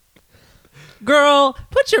Girl,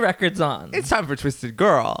 put your records on. It's time for Twisted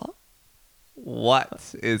Girl.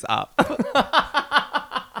 What is up?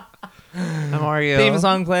 How are you? Theme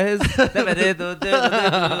song plays. Who's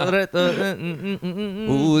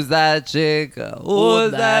that chick?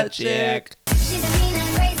 Who's that chick? She's a mean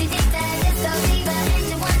and crazy deep dive disco diva, and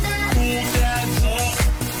you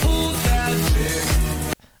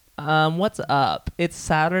wonder. What's up? It's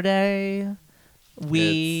Saturday.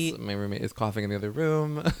 My roommate is coughing in the other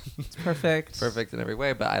room. It's perfect. Perfect in every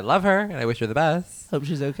way, but I love her and I wish her the best. Hope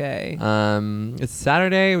she's okay. It's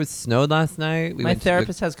Saturday. It was snowed last night. My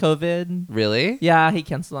therapist has COVID. Really? Yeah, he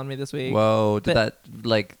canceled on me this week. Whoa. Did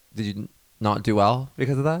you not do well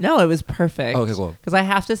because of that? No, it was perfect. Okay, cool. Because I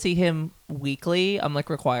have to see him weekly. I'm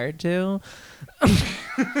required to.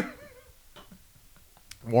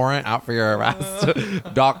 Warrant out for your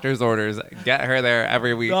arrest. Doctor's orders. Get her there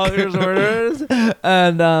every week. Doctor's orders.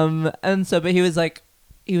 And so, but he was like,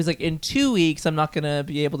 in 2 weeks, I'm not going to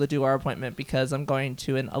be able to do our appointment because I'm going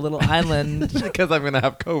to a little island. Because I'm going to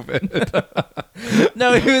have COVID.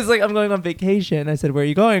 No, he was like, I'm going on vacation. I said, where are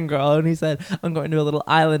you going, girl? And he said, I'm going to a little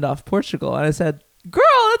island off Portugal. And I said, girl,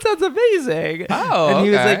 that sounds amazing. Oh, and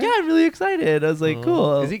he was okay. like, yeah, I'm really excited. I was like,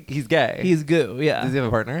 cool. He's gay? He's goo, yeah. Does he have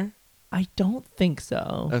a partner? I don't think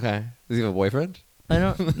so. Okay. Does he have a boyfriend? I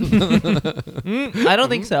don't I don't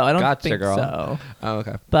think so. I don't Gotcha, think girl. so. Oh,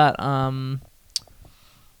 okay. But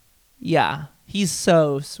yeah, he's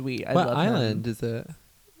so sweet. I What love island him. is it?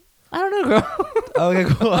 I don't know, girl. Okay,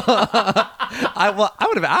 cool. I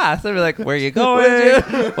would have asked. I'd be like, where are you going?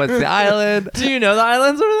 What's the island? Do you know the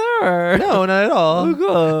islands over there? Or? No, not at all. Oh,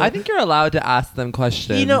 cool. I think you're allowed to ask them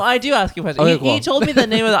questions. You know, I do ask you questions. Okay, He cool. told me the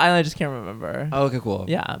name of the island. I just can't remember. Oh, okay, cool.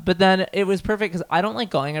 Yeah, but then it was perfect because I don't like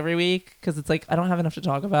going every week because it's like I don't have enough to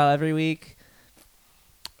talk about every week.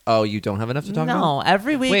 Oh, you don't have enough to talk about? No,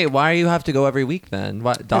 every week. Wait, why do you have to go every week then?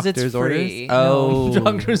 What, 'Cause it's doctor's free. orders? Oh. No,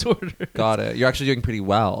 doctor's orders. Got it. You're actually doing pretty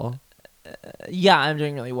well. Yeah, I'm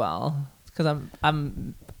doing really well because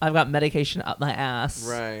I've got medication up my ass.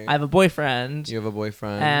 Right. I have a boyfriend. You have a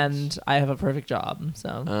boyfriend. And I have a perfect job.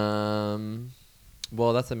 So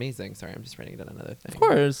well, that's amazing. Sorry, I'm just writing down another thing. of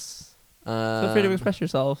course, feel free to express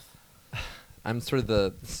yourself. I'm sort of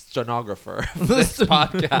the stenographer of this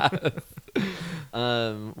podcast.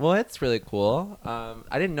 Well, it's really cool.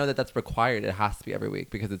 I didn't know that that's required. It has to be every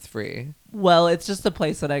week because it's free. Well, it's just the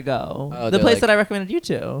place that I go. Oh, the they're place like- that I recommended you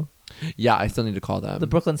to. Yeah, I still need to call them. The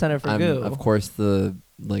Brooklyn Center for I'm, Goo. of course, the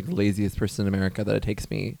laziest person in America that it takes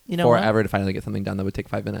me what? forever to finally get something done that would take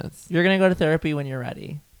 5 minutes. You're going to go to therapy when you're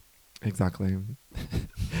ready. Exactly.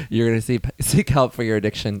 You're going to seek help for your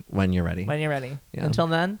addiction when you're ready. When you're ready. Yeah. Until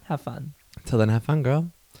then, have fun. Till then, have fun,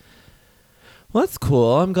 girl. Well, that's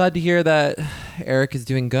cool. I'm glad to hear that Eric is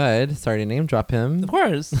doing good. Sorry to name drop him. Of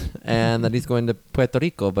course. And that he's going to Puerto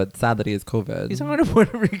Rico, but sad that he has COVID. He's going to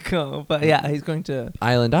Puerto Rico. But yeah, he's going to...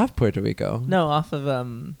 Island off Puerto Rico. No, off of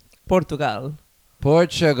Portugal.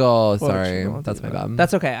 Portugal. Sorry. Portugal. That's my bad.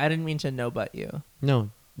 That's okay. I didn't mean to no but you. No.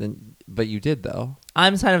 But you did, though.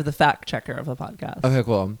 I'm kind of the fact checker of the podcast. Okay,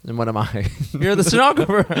 cool. And what am I? You're the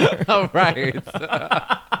stenographer. Oh, right.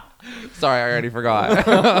 Sorry, I already forgot.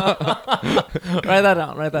 Write that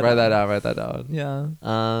down. Write that down. Yeah.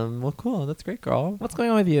 Well, cool. That's great, girl. What's going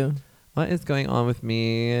on with you? What is going on with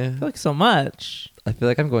me? I feel like so much. I feel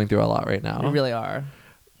like I'm going through a lot right now. You really are.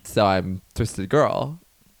 So I'm twisted girl.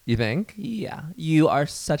 You think? Yeah. You are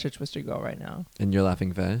such a twisted girl right now. And you're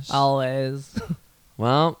laughing fish. Always.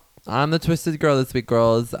 Well, I'm the twisted girl this week,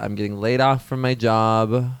 girls. I'm getting laid off from my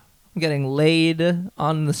job. I'm getting laid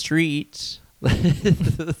on the street.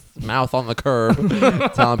 Mouth on the curb,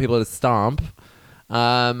 telling people to stomp. No,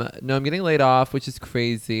 I'm getting laid off, which is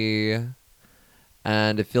crazy.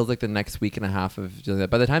 And it feels like the next week and a half of doing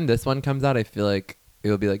that. By the time this one comes out, I feel like it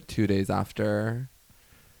will be like 2 days after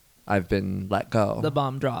I've been let go. The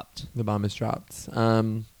bomb dropped. The bomb is dropped.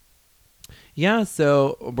 Yeah,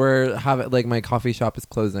 so we're having, like, my coffee shop is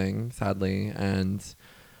closing, sadly, and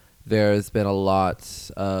there's been a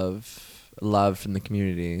lot of love from the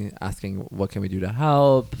community asking what can we do to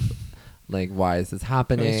help, like, why is this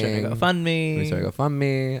happening? We started a GoFundMe. We started a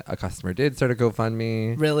GoFundMe. A customer did start a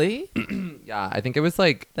GoFundMe. Really? Yeah, I think it was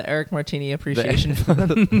like The Eric Martini Appreciation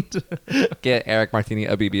Fund. get Eric Martini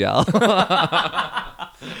a BBL.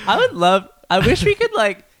 I wish we could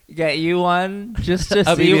like get you one just to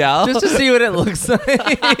A see BBL? just to see what it looks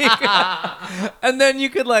like. And then you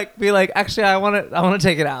could like be like, actually I want to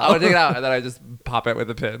take it out. I would take it out and then I just pop it with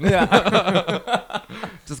a pin. Yeah.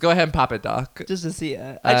 Just go ahead and pop it, doc. Just to see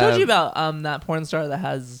it. I told you about that porn star that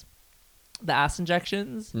has the ass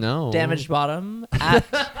injections. No. Damaged bottom at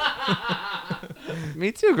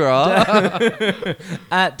Me too, girl.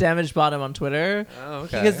 At Damaged Bottom on Twitter. Oh,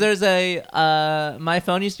 okay. Because there's my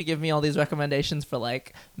phone used to give me all these recommendations for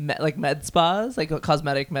like med spas, like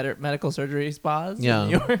cosmetic medical surgery spas Yeah. in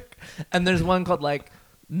New York. And there's one called like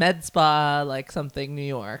Med Spa, like something New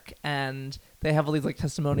York, and they have all these like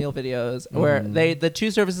testimonial videos where the two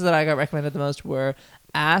services that I got recommended the most were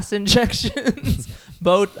ass injections,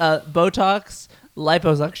 Botox,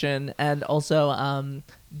 liposuction, and also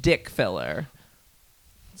dick filler.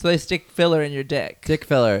 So they stick filler in your dick. Dick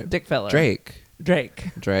filler. Dick filler. Drake.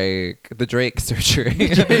 The Drake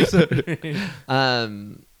surgery.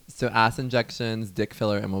 So ass injections, dick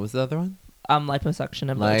filler, and what was the other one?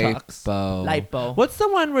 Liposuction and Botox. Lipo. What's the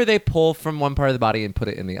one where they pull from one part of the body and put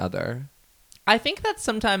it in the other? I think that's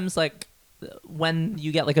sometimes like when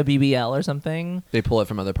you get like a BBL or something. They pull it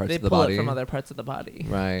from other parts of the They pull body. it from other parts of the body.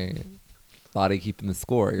 Right. Body keeping the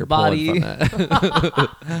score. You're Body. pulling from it.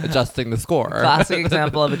 Adjusting the score. Classic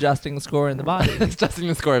example of adjusting the score in the body. Adjusting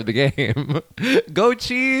the score of the game. Go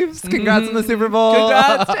Chiefs! Congrats on the Super Bowl.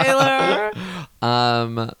 Congrats, Taylor.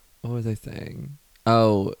 What was I saying?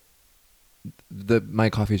 Oh, my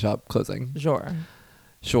coffee shop closing. Sure.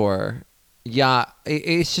 Yeah,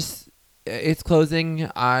 it's closing.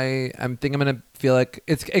 I think I'm gonna feel like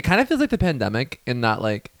it kind of feels like the pandemic in that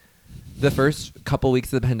like the first couple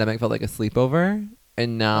weeks of the pandemic felt like a sleepover,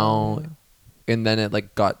 and now and then it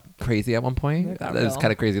like got crazy at one point. It was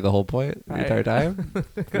kind of crazy the whole point the entire time.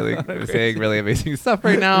 Really, I'm saying really amazing stuff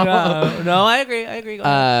right now. No, I agree. Go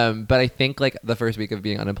ahead. But I think like the first week of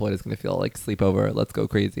being unemployed is gonna feel like sleepover. Let's go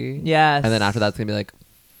crazy. Yes. And then after that, it's gonna be like,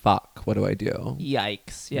 fuck. What do I do?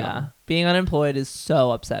 Yikes. Yeah. Being unemployed is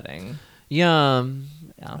so upsetting. Yeah.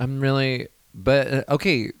 I'm really. But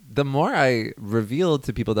okay, the more I reveal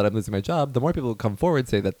to people that I'm losing my job, the more people come forward and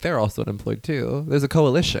say that they're also unemployed too. There's a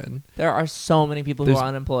coalition. There are so many people who are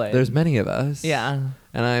unemployed. There's many of us. Yeah.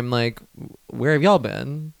 And I'm like, where have y'all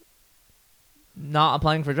been? Not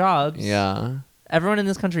applying for jobs. Yeah. Everyone in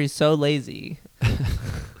this country is so lazy.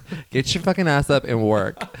 Get your fucking ass up and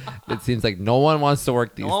work. It seems like no one wants to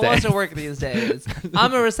work these days. No one wants to work these days.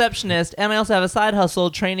 I'm a receptionist, and I also have a side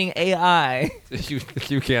hustle training AI.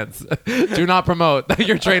 You can't. Do not promote that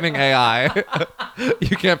you're training AI.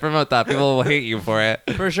 You can't promote that. People will hate you for it.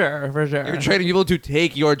 For sure. You're training people to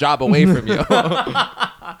take your job away from you.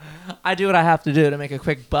 I do what I have to do to make a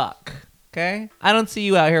quick buck. Okay? I don't see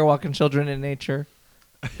you out here walking children in nature.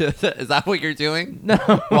 Is that what you're doing?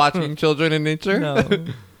 No. Watching children in nature? No.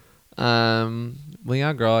 Well,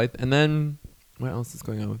 yeah, girl. And then what else is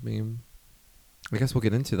going on with me? I guess we'll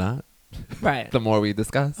get into that. Right. The more we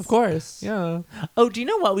discuss. Of course. Yeah. Oh, do you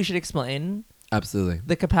know what we should explain? Absolutely.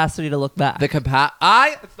 The capacity to look back.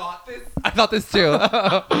 I thought this too.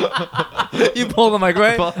 You pulled the mic,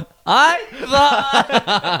 right?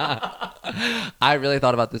 I really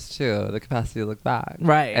thought about this too. The capacity to look back.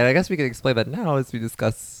 Right. And I guess we can explain that now as we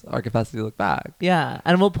discuss our capacity to look back. Yeah.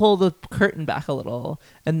 And we'll pull the curtain back a little.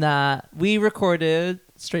 And that we recorded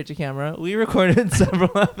straight to camera. We recorded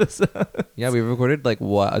several episodes. Yeah, we recorded like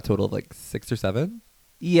what, a total of like 6 or 7?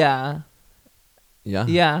 Yeah. Yeah.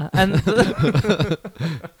 Yeah. And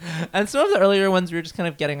and some of the earlier ones we were just kind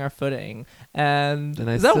of getting our footing. And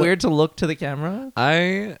is that weird to look to the camera?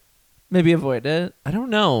 Maybe avoid it. I don't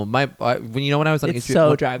know. When I was on It's HBO,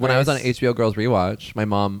 so Drag when I was on Race. HBO Girls Rewatch, my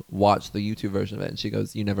mom watched the YouTube version of it, and she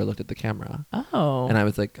goes, "You never looked at the camera." Oh. And I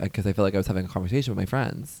was like, because I felt like I was having a conversation with my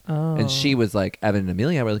friends, Oh. and she was like, Evan and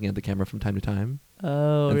Amelia were looking at the camera from time to time.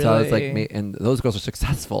 Oh, And really? so I was like, and those girls are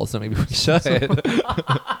successful, so maybe we should.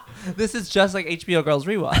 This is just like HBO Girls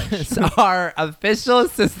Rewatch. It's our official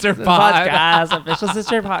sister pod. Podcast, official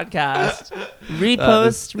sister podcast.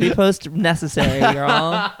 Repost necessary,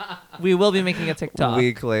 girl. We will be making a TikTok.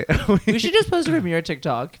 Weekly. We should just post it from your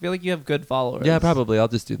TikTok. I feel like you have good followers. Yeah, probably. I'll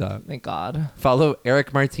just do that. Thank God. Follow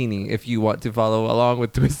Eric Martini if you want to follow along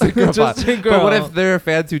with Twisted Girl. Twisted But what Girl. if there are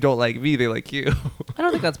fans who don't like me? They like you. I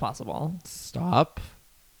don't think that's possible. Stop.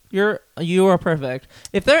 You are perfect.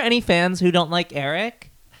 If there are any fans who don't like Eric,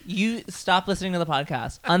 you stop listening to the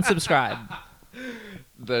podcast. Unsubscribe.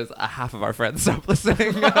 There's a half of our friends stop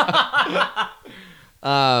listening. No.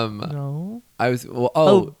 I was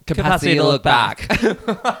Capacity to look back.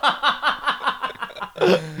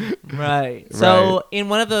 Right. So in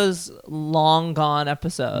one of those long gone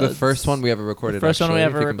episodes, the first one we ever recorded. the first one we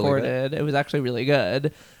actually, ever if you can believe recorded, it was actually really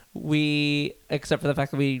good. Except for the fact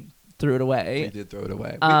that we threw it away. We did throw it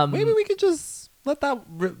away. Maybe we could just let that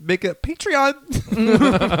make a Patreon.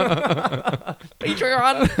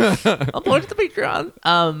 Patreon. Upload to the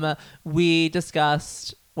Patreon. We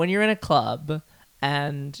discussed when you're in a club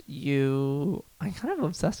and I'm kind of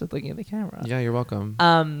obsessed with looking at the camera. Yeah, you're welcome.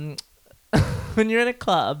 when you're in a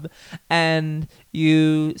club and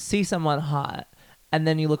you see someone hot and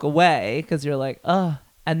then you look away because you're like, oh,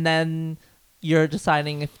 and then you're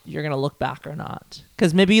deciding if you're going to look back or not.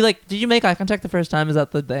 Because maybe like, did you make eye contact the first time? Is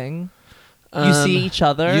that the thing? You see each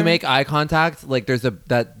other. You make eye contact. Like there's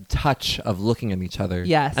that touch of looking at each other.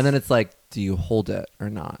 Yes. And then it's like, do you hold it or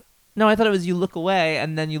not? No, I thought it was you look away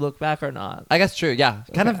and then you look back or not. I guess true. Yeah.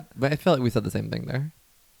 Kind Okay. of. But I feel like we said the same thing there.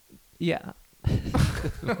 Yeah.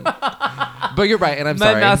 But you're right. And I'm My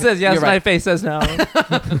sorry. mouth says yes, You're my right. face says no.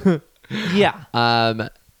 Yeah.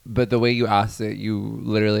 But the way you asked it, you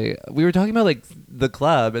literally, we were talking about like the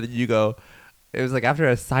club and then you go, it was like after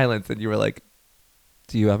a silence and you were like,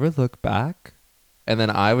 do you ever look back? And then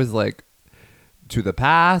I was like, to the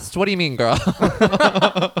past? What do you mean, girl?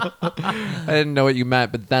 I didn't know what you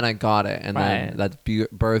meant, but then I got it. And then that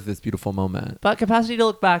birthed this beautiful moment. But capacity to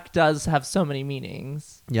look back does have so many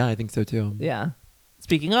meanings. Yeah, I think so too. Yeah.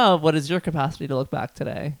 Speaking of, what is your capacity to look back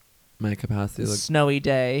today? My capacity to look. Snowy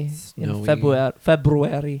day in Snowy.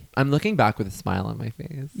 February. I'm looking back with a smile on my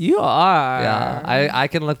face. You are. Yeah, I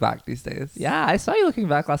can look back these days. Yeah, I saw you looking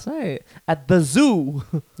back last night at the zoo.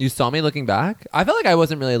 You saw me looking back? I felt like I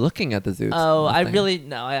wasn't really looking at the zoo. Oh, I thing. really,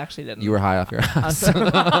 no, I actually didn't. You were high off your ass.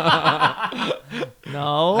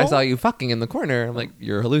 No. I saw you fucking in the corner. I'm like,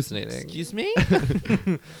 you're hallucinating. Excuse me?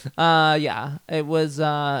 Yeah, it was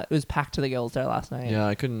packed to the gills there last night. Yeah,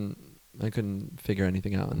 I couldn't figure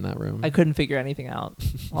anything out in that room. I couldn't figure anything out.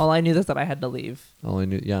 All I knew is that I had to leave. All I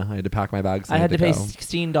knew, I had to pack my bags. I had to pay go.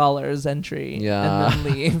 $16 entry Yeah. and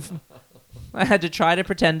then leave. I had to try to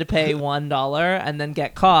pretend to pay $1 and then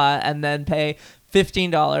get caught and then pay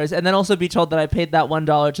 $15 and then also be told that I paid that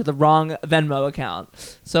 $1 to the wrong Venmo account.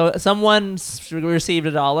 So someone received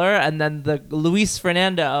 $1 and then the Luis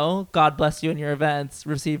Fernando, God bless you in your events,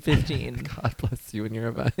 received 15. God bless you in your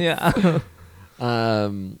event. Yeah.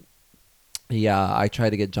 Yeah, I tried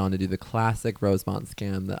to get John to do the classic Rosemont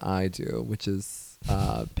scam that I do, which is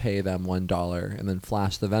pay them $1 and then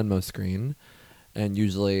flash the Venmo screen. And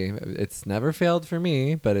usually it's never failed for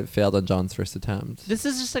me, but it failed on John's first attempt. This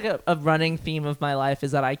is just like a running theme of my life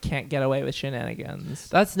is that I can't get away with shenanigans.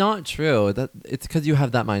 That's not true. It's because you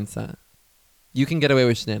have that mindset. You can get away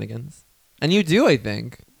with shenanigans. And you do, I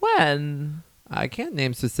think. When? I can't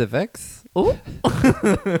name specifics. Ooh.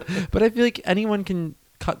 But I feel like anyone can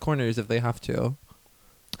cut corners if they have to.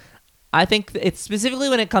 I think it's specifically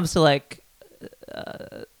when it comes to like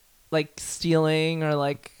stealing or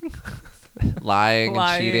like Lying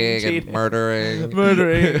and cheating and murdering.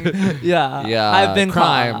 Yeah. Yeah, I've been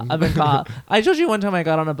crime. caught. I've been caught. I told you one time I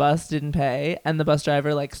got on a bus, didn't pay, and the bus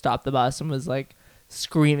driver like stopped the bus and was like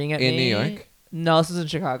screaming at me. In New York? No, this is in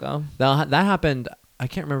Chicago. That happened. I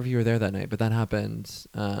can't remember if you were there that night, but that happened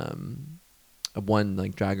one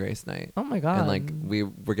like drag race night. Oh my god. And like we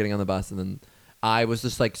were getting on the bus and then I was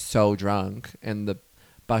just like so drunk and the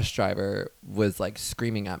bus driver was like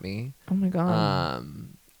screaming at me. Oh my god.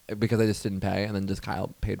 Because I just didn't pay and then just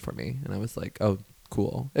Kyle paid for me and I was like, oh,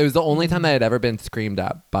 cool. It was the only time that I had ever been screamed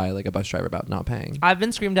at by like a bus driver about not paying. I've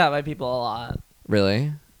been screamed at by people a lot.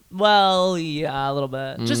 Really? Well, yeah, a little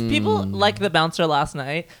bit. Just people like the bouncer last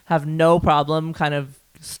night have no problem kind of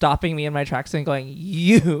stopping me in my tracks and going,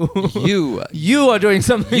 you are doing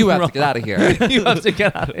something You have wrong. to get out of here. You have to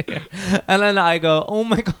get out of here. And then I go, oh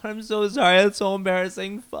my god, I'm so sorry. It's so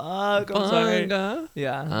embarrassing. Fuck. I'm sorry.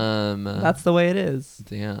 Yeah. That's the way it is.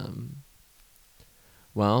 Damn.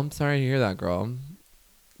 Well, I'm sorry to hear that, girl.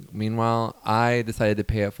 Meanwhile, I decided to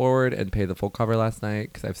pay it forward and pay the full cover last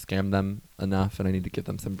night because I've scammed them enough and I need to give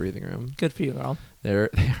them some breathing room. Good for you, girl. They are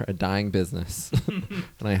a dying business and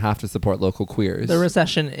I have to support local queers. The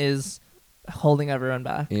recession is holding everyone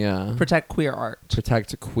back. Yeah. Protect queer art.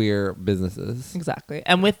 Protect queer businesses. Exactly.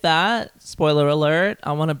 And with that, spoiler alert,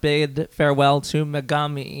 I want to bid farewell to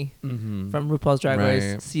Megami from RuPaul's Drag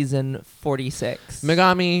Race Right. season 46.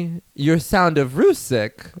 Megami, your sound of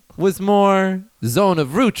Rusik was more zone of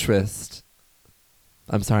Rutrist.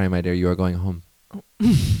 I'm sorry, my dear, you are going home.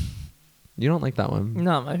 You don't like that one.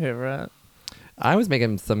 Not my favorite. I was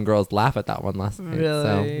making some girls laugh at that one last night.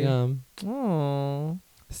 So, Really? yeah. Oh.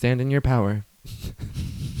 Stand in your power.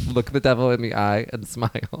 Look the devil in the eye and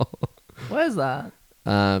smile. What is that?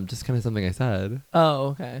 Just kind of something I said. Oh,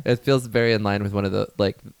 okay. It feels very in line with one of the,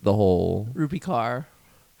 like, the whole... Ruby Carr.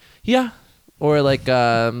 Yeah. Or, like,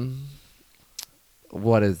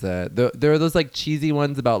 what is it? There are those, like, cheesy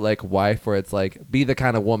ones about, like, wife where it's, like, be the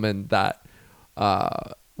kind of woman that...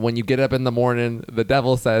 when you get up in the morning, the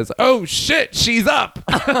devil says, "Oh shit, she's up."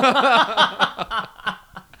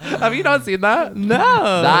 Have you not seen that? No.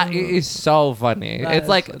 That is so funny. That It's is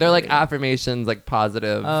like they're like funny. affirmations, like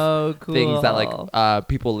positive Oh, cool. things that like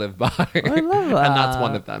people live by. I love that. And that's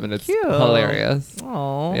one of them, and it's Cute. hilarious.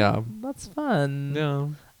 Oh, Yeah. that's fun. Yeah.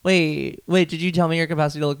 Wait. Did you tell me your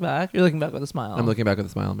capacity to look back? You're looking back with a smile. I'm looking back with a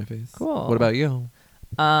smile on my face. Cool. What about you?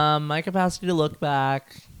 My capacity to look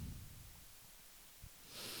back.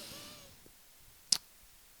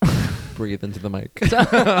 Breathe into the mic.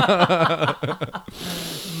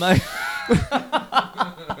 My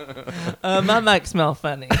my mic smell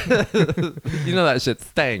funny. You know that shit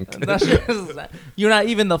stank. That shit is- You're not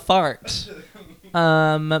even the fart.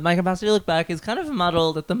 My capacity to look back is kind of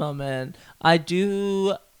muddled at the moment. I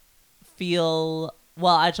do feel.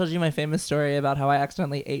 Well, I told you my famous story about how I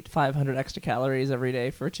accidentally ate 500 extra calories every day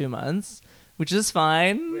for 2 months, which is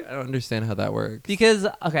fine. I don't understand how that works. Because,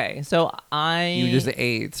 okay, so You just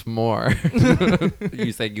ate more.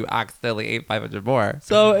 You said you accidentally ate 500 more.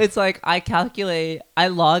 So it's like I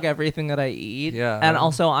log everything that I eat. Yeah. And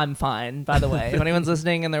also I'm fine, by the way. If anyone's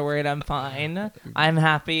listening and they're worried, I'm fine. I'm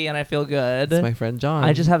happy and I feel good. It's my friend John.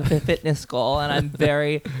 I just have a fitness goal and I'm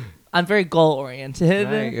very goal oriented.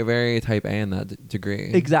 Right, you're very type A in that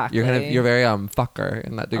degree. Exactly. You're very fucker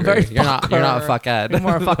in that degree. very You're not fucker. fuckhead. I'm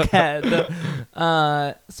more a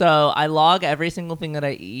fuckhead. So I log every single thing that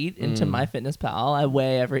I eat into MyFitnessPal. I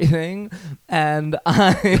weigh everything, and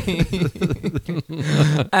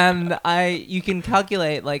you can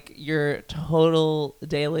calculate like your total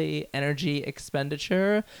daily energy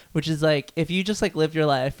expenditure, which is like if you just like lived your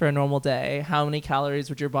life for a normal day, how many calories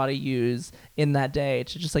would your body use in that day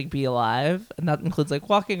to just like be alive? And that includes like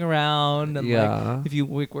walking around and Yeah. like if you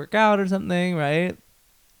work out or something, right?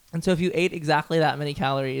 And so if you ate exactly that many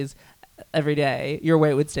calories every day, your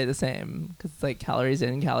weight would stay the same because it's like calories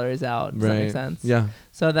in, calories out. Does that make sense? Yeah.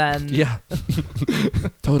 So then, Yeah.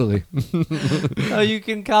 Totally. so you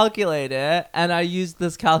can calculate it. And I used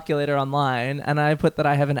this calculator online and I put that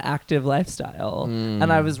I have an active lifestyle.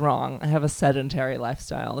 And I was wrong. I have a sedentary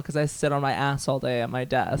lifestyle because I sit on my ass all day at my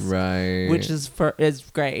desk. Right. Which is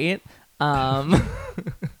great.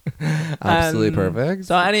 Absolutely And perfect.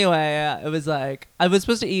 So anyway, it was like I was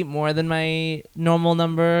supposed to eat more than my normal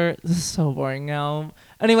number. This is so boring now.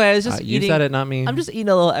 Anyway, I was just you eating. said it, not me. I'm just eating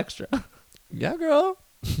a little extra. Of Yeah, girl.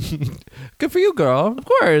 Good for you, girl.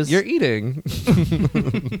 course. You're eating.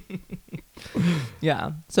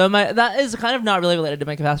 Yeah. So that is kind of not really related to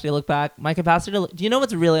my capacity to look back. My capacity to do you know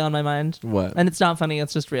what's really on my mind? What? And it's not funny.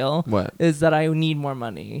 It's just real. What? Is that I need more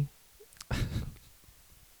money.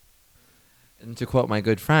 And to quote my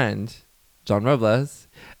good friend, John Robles,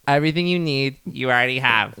 everything you need, you already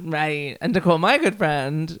have. Right. And to quote my good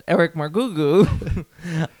friend Eric Margugu,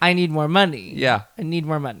 I need more money. Yeah. I need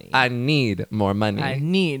more money. I need more money. I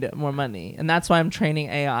need more money. And that's why I'm training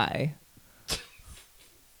AI.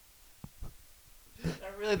 I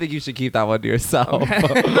really think you should keep that one to yourself.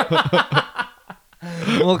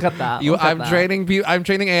 We'll cut that. We'll cut I'm that.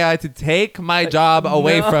 training AI to take my job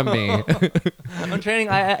away No. from me. I'm training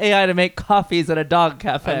AI to make coffees at a dog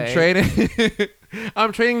cafe.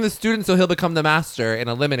 I'm training the student so he'll become the master and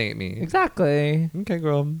eliminate me. Exactly. Okay,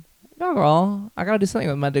 girl. No, girl. I gotta do something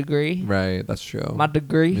with my degree. Right, that's true. My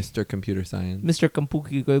degree. Mr. Computer Science. Mr.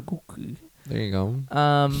 Kampuki Gokuki. There you go.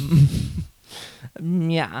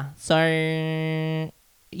 Yeah. So, yeah,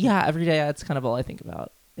 every day that's kind of all I think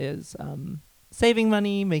about is saving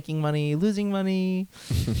money, making money, losing money,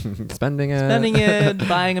 Spending it.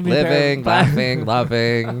 buying a new pair Living, of, laughing,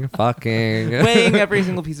 loving, fucking. weighing every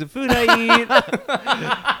single piece of food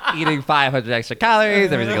I Eating 500 extra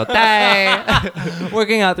calories every single day. eat,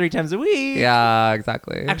 working out 3 times a week. Yeah,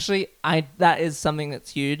 exactly. Actually, that is something that's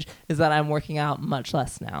huge, is that I'm working out much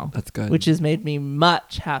less now. That's good. Which has made me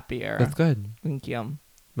much happier. That's good. Thank you.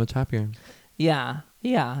 Much happier. Yeah.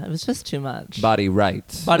 Yeah. It was just too much. Body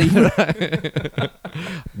right. Body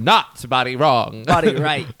Not body wrong. body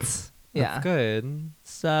right. Yeah. That's good.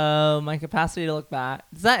 So my capacity to look back.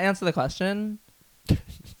 Does that answer the question?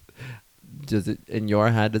 Does it, in your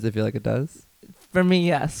head, does it feel like it does? For me,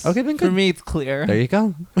 yes. Okay, then For good. me, it's clear. There you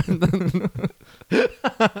go.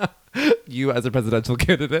 You as a presidential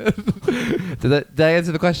candidate. Did I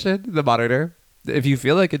answer the question? The monitor? If you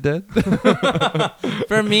feel like it did.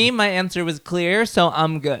 For me, my answer was clear, so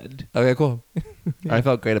I'm good. Okay, cool. I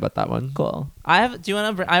felt great about that one. Cool. I have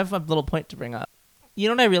a little point to bring up. You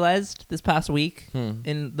know what I realized this past week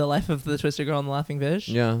in the life of the Twisted Girl and the Laughing Fish?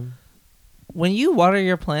 Yeah. When you water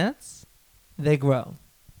your plants, they grow.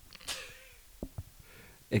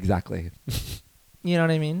 Exactly. You know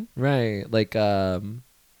what I mean? Right. Like,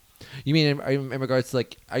 you mean in regards to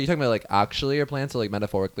like, are you talking about like actually your plants or like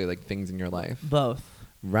metaphorically like things in your life? Both.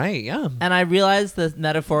 Right, yeah. And I realized the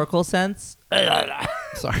metaphorical sense.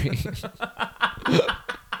 Sorry.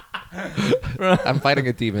 I'm fighting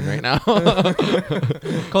a demon right now.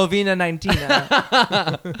 Covina 19.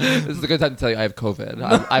 This is a good time to tell you I have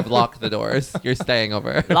COVID. I've locked the doors. You're staying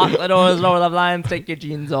over. Lock the doors, lower the blinds, take your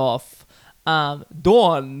jeans off.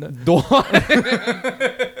 Dawn. Dawn.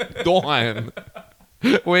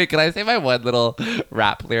 Wait, can I say my one little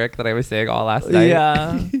rap lyric that I was saying all last night?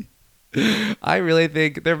 Yeah. I really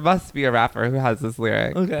think there must be a rapper who has this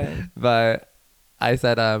lyric. Okay. But I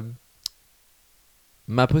said,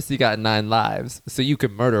 my pussy got 9 lives, so you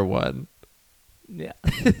could murder one. Yeah.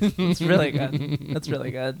 It's really good. That's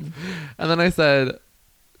really good. And then I said,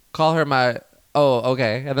 call her my... Oh,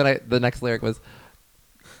 okay. And then the next lyric was,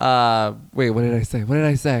 wait, what did I say? What did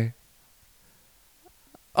I say?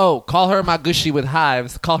 Oh, call her my gushy with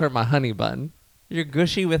hives. Call her my honey bun. You're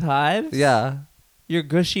gushy with hives? Yeah. You're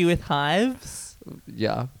gushy with hives?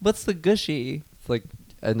 Yeah. What's the gushy? It's like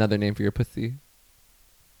another name for your pussy.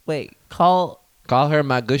 Wait, call her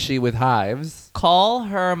my gushy with hives. Call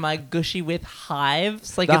her my gushy with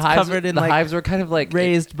hives? Like The it's hives, covered in the like hives were kind of like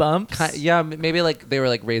raised bumps? yeah, maybe like they were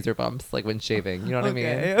like razor bumps, like when shaving. You know what I mean?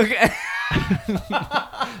 Okay.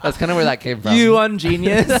 That's kind of where that came from. You on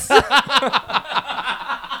Genius?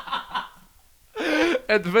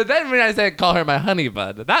 But then when I said call her my honey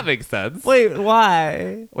bun, that makes sense. Wait,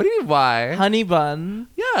 why? What do you mean why? Honey bun.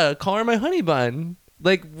 Yeah, call her my honey bun.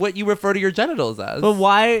 Like what you refer to your genitals as. But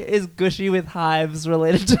why is gushy with hives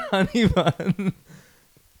related to honey bun?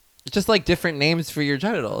 It's just like different names for your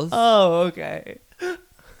genitals. Oh, okay.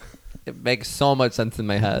 It makes so much sense in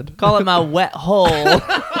my head. Call it my wet hole.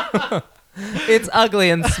 It's ugly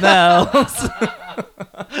and smells.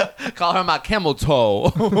 Call her my camel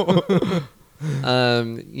toe.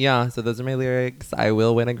 Yeah, so those are my lyrics. I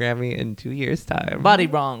will win a Grammy in 2 years' time. Body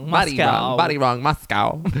wrong. Moscow. Body wrong,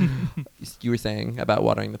 Moscow. You were saying about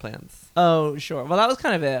watering the plants. Oh, sure. Well, that was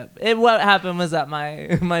kind of it. What happened was that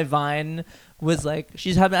my vine was like,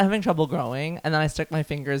 she's having trouble growing, and then I stuck my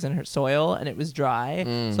fingers in her soil, and it was dry.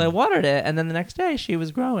 So I watered it, and then the next day she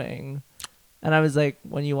was growing. And I was like,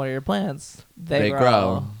 when you water your plants, they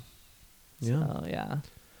grow. Yeah. So, yeah.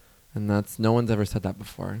 And that's, no one's ever said that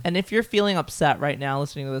before. And if you're feeling upset right now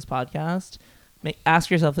listening to this podcast,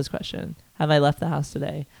 ask yourself this question. Have I left the house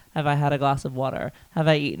today? Have I had a glass of water? Have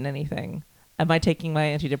I eaten anything? Am I taking my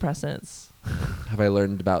antidepressants? Have I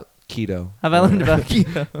learned about keto? Have I learned about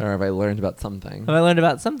keto? Or have I learned about something? Have I learned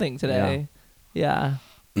about something today? Yeah.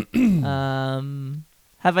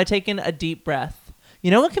 Have I taken a deep breath?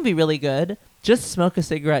 You know what can be really good? Just smoke a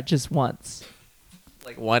cigarette just once.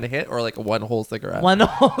 Like one hit or like one whole cigarette? One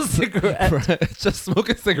whole cigarette. Just smoke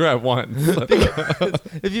a cigarette once.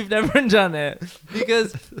 If you've never done it.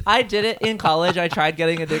 Because I did it in college. I tried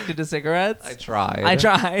getting addicted to cigarettes. I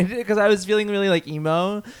tried because I was feeling really like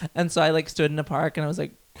emo. And so I like stood in a park and I was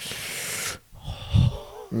like...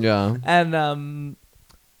 Yeah. And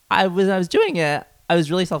I was doing it. I was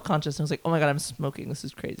really self-conscious. And I was like, oh my God, I'm smoking. This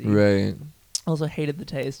is crazy. Right. I also hated the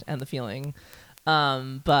taste and the feeling.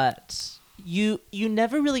 But... You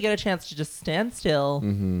never really get a chance to just stand still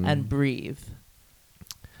and breathe.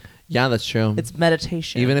 Yeah, that's true. It's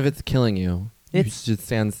meditation. Even if it's killing you, you It's- should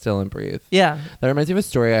stand still and breathe. Yeah. That reminds me of a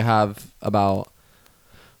story I have about,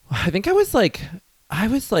 I think I was like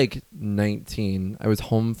 19. I was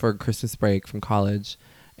home for Christmas break from college,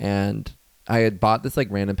 and I had bought this like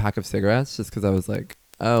random pack of cigarettes just because I was like,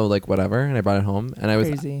 oh, like whatever. And I brought it home, and I was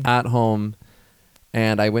Crazy. at home,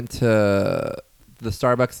 and I went to the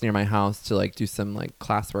Starbucks near my house to like do some like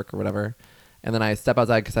classwork or whatever. And then I step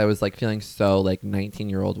outside because I was like feeling so like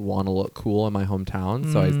 19-year-old want to look cool in my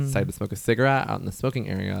hometown. So I decided to smoke a cigarette out in the smoking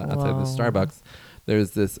area outside of the Starbucks.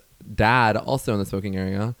 There's this dad also in the smoking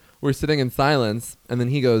area. We're sitting in silence, and then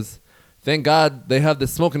he goes, "Thank God they have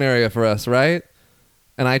this smoking area for us, right?"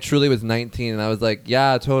 And I truly was 19, and I was like,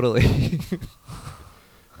 "Yeah, totally."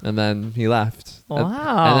 And then he left. Wow.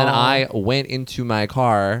 And then I went into my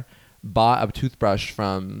car, bought a toothbrush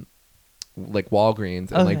from like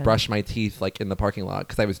Walgreens, and like Okay. brushed my teeth like in the parking lot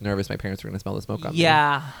because I was nervous my parents were gonna smell the smoke on me.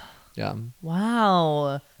 Yeah. Yeah.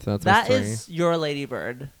 Wow. So that's my That story. is your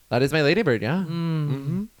ladybird. That is my ladybird. Yeah.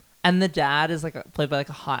 Mm-hmm. And the dad is like played by like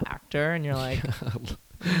a hot actor, and you're like,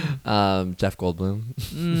 Jeff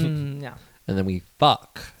Goldblum. yeah. And then we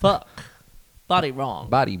fuck. Body wrong.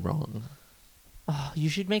 Body wrong. Oh, you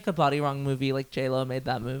should make a body wrong movie like J-Lo made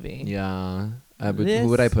that movie. Yeah. Who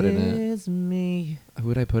would I put in it? This is me Who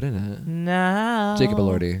would I put in it? now. Jacob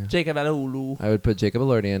Elordi. Jacob Elordi. I would put Jacob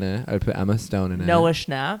Elordi in it. I would put Emma Stone in it. Noah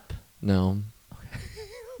Schnapp. No.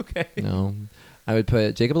 Okay. No. I would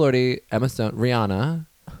put Jacob Elordi, Emma Stone, Rihanna.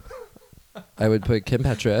 I would put Kim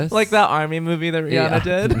Petras. Like that army movie that Rihanna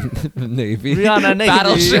did. Navy. Rihanna Navy.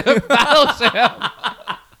 Battleship. Battleship.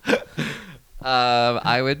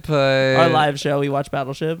 I would put Our live show, we watch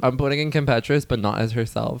Battleship. I'm putting in Kim Petras, but not as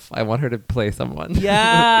herself. I want her to play someone.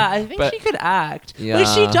 Yeah, I think But- she could act. Yeah. Wait,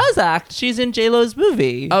 she does act. She's in J-Lo's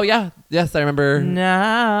movie. Oh yeah, yes, I remember.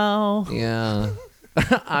 Now. Yeah.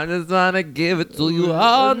 I just wanna give it to you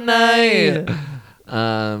all night.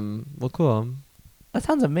 Well, cool. That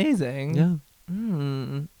sounds amazing. Yeah,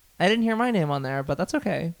 I didn't hear my name on there, but that's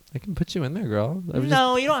okay. I can put you in there, girl.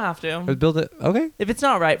 No, you don't have I to. would build it. Okay. If it's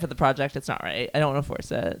not right for the project, it's not right. I don't want to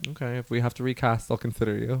force it. Okay. If we have to recast, I'll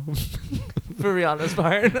consider you. For Rihanna's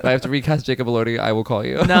part. If I have to recast Jacob Elordi, I will call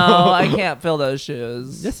you. No, I can't fill those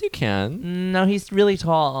shoes. Yes, you can. No, he's really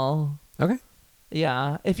tall. Okay.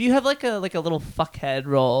 Yeah. If you have like a little fuckhead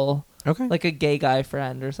role, Okay. like a gay guy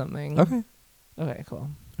friend or something. Okay. Okay, cool.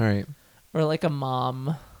 All right. Or like a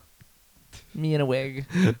mom. Me in a wig.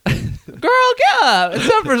 Girl, get up. It's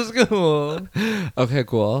time for school. Okay.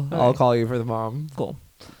 Cool. All I'll right. call you for the mom. Cool.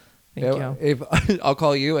 Thank you. If I'll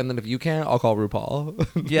call you, and then if you can't, I'll call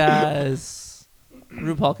RuPaul. Yes.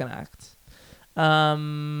 RuPaul can act.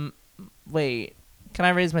 Wait. Can I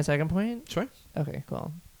raise my second point? Sure. Okay,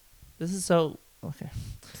 cool. This is so... Okay.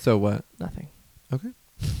 So what? Nothing. Okay.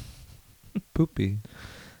 Poopy.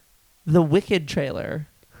 The Wicked trailer.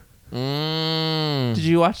 Did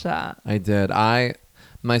you watch that? I did.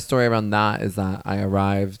 My story around that is that I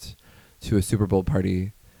arrived to a Super Bowl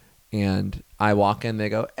party and I walk in, they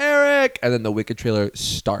go, Eric, and then the Wicked trailer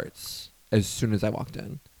starts as soon as I walked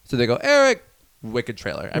in. So they go, Eric, Wicked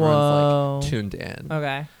trailer. Everyone's Whoa. like tuned in.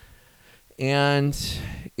 Okay. And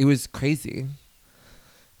it was crazy.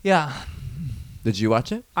 Yeah. Did you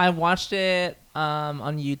watch it? I watched it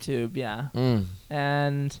on YouTube, yeah. Mm.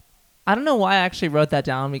 And I don't know why I actually wrote that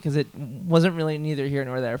down because it wasn't really neither here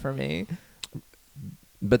nor there for me.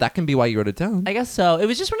 But that can be why you wrote it down. I guess so. It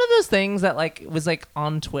was just one of those things that like was like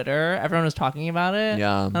on Twitter. Everyone was talking about it.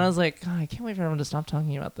 Yeah. And I was like, God, I can't wait for everyone to stop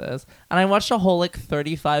talking about this. And I watched a whole like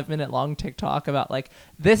 35-minute long TikTok about like,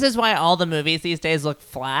 this is why all the movies these days look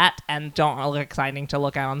flat and don't look exciting to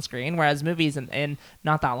look at on screen. Whereas movies in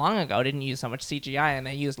not that long ago didn't use so much CGI and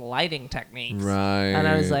they used lighting techniques. Right. And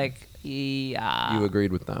I was like, yeah. You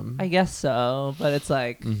agreed with them. I guess so. But it's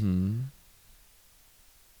like, Mm-hmm.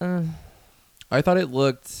 uh, I thought it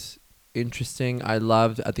looked interesting. I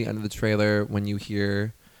loved at the end of the trailer when you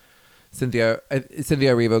hear Cynthia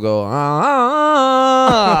Erivo go,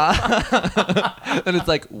 ah, and it's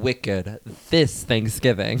like Wicked this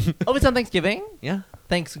Thanksgiving. oh, it's on Thanksgiving? Yeah,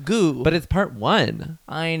 Thanks, Goo. but it's part 1.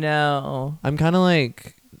 I know. I'm kind of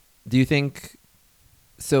like, do you think?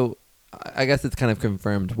 So, I guess it's kind of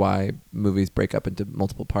confirmed why movies break up into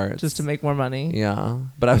multiple parts. Just to make more money. Yeah,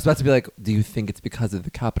 but I was about to be like, do you think it's because of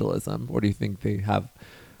the capitalism, or do you think they have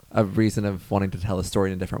a reason of wanting to tell a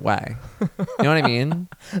story in a different way? You know what I mean?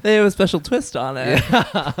 They have a special twist on it.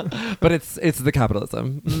 Yeah. But it's the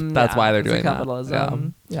capitalism. That's Yeah, why they're it's doing the that.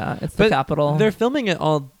 capitalism. Yeah, it's But the capital. They're filming it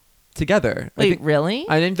all together. Wait, really?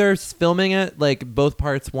 I think they're filming it like both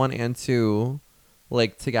parts 1 and 2,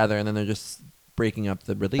 like together, and then they're just breaking up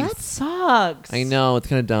the release. That sucks. I know, it's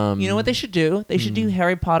kind of dumb. You know what they should do? They should do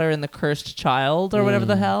Harry Potter and the Cursed Child or whatever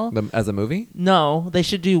the hell. As a movie? No, they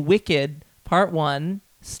should do Wicked Part 1,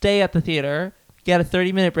 stay at the theater, get a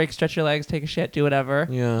 30-minute break, stretch your legs, take a shit, do whatever.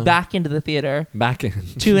 Yeah. Back into the theater. Back in.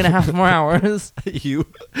 2.5 more hours. you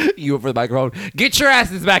over the microphone. Get your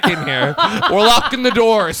asses back in here. We're locking the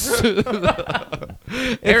doors.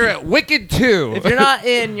 Eric, Wicked 2. If you're not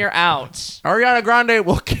in, you're out. Ariana Grande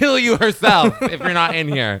will kill you herself if you're not in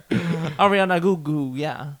here. Ariana Goo Goo,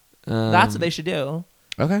 yeah. That's what they should do.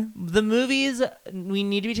 Okay. The movies, we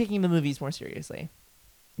need to be taking the movies more seriously.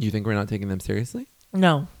 You think we're not taking them seriously?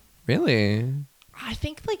 No. Really? I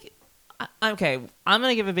think like okay, I'm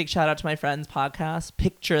gonna give a big shout out to my friend's podcast,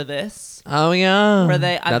 Picture This. Oh yeah. Where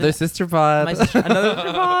they another sister pod. My sister, another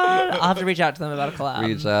sister pod. I'll have to reach out to them about a collab.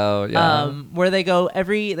 Reach out. Yeah. Where they go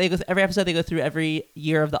every episode they go through every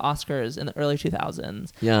year of the Oscars in the early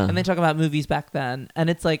 2000s. Yeah. And they talk about movies back then, and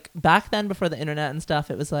it's like back then before the internet and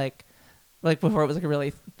stuff. It was like before it was like a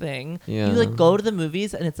really thing. Yeah. You like go to the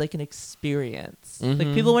movies and it's like an experience. Like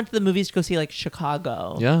Mhm. people went to the movies to go see like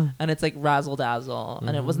Chicago. Yeah. And it's like razzle dazzle,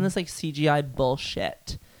 and it wasn't this like CGI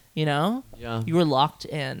bullshit. You know, Yeah. you were locked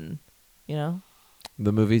in. You know,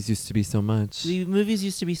 The movies used to be so much. the movies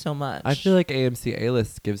used to be so much. I feel like AMC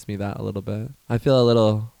A-list gives me that a little bit. I feel a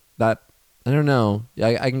little that I don't know.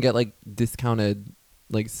 I can get like discounted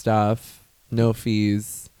like stuff, no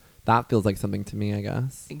fees. That feels like something to me, I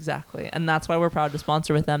guess. Exactly, and that's why we're proud to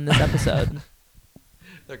sponsor with them this episode.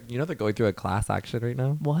 They're going through a class action right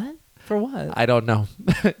now. What? For what? I don't know.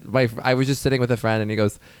 I was just sitting with a friend and he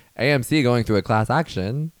goes, AMC going through a class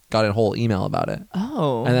action. Got a whole email about it.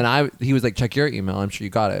 Oh. And then he was like, check your email. I'm sure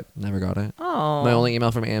you got it. Never got it. Oh. My only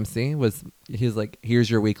email from AMC was, he was like, here's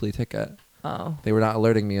your weekly ticket. Oh. They were not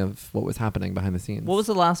alerting me of what was happening behind the scenes. What was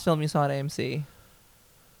the last film you saw at AMC?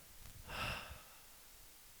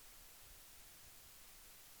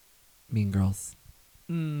 Mean Girls,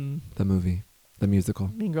 Mm. the movie, the musical.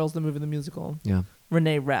 Mean Girls, the movie, the musical. Yeah.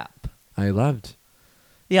 Renee Rapp. I loved.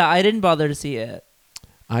 Yeah, I didn't bother to see it,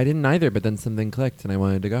 I didn't either, but then something clicked and I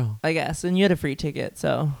wanted to go. I guess. And you had a free ticket,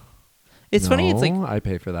 so. It's funny, it's like, No, I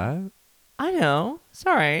pay for that. I know.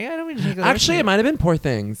 Sorry, I don't mean to take that away Actually, from it you. might have been Poor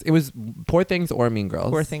Things. It was Poor Things or Mean Girls.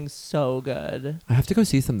 Poor Thing's so good. I have to go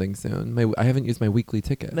see something soon. I haven't used my weekly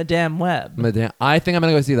ticket. Madame Web. I think I'm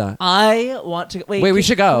gonna go see that. I want to. Wait, we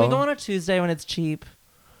should go. Can we go on a Tuesday when it's cheap?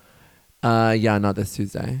 Yeah, not this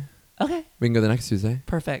Tuesday. Okay, We can go the next Tuesday.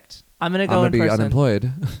 perfect. I'm gonna I'm go gonna in be person.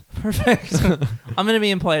 unemployed. Perfect. I'm gonna be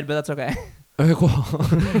employed, but that's okay. Okay, cool.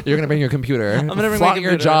 You're gonna bring your computer. I'm gonna bring my flaunt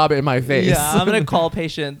your computer. job in my face. Yeah, I'm gonna call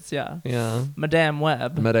patients. Yeah, Yeah. Madame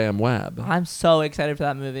Web. Madame Web. I'm so excited for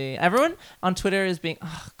that movie. Everyone on Twitter is being,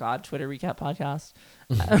 oh God, Twitter recap podcast.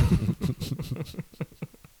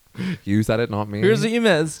 You said it, not me. Here's what you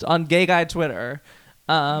missed on Gay Guy Twitter.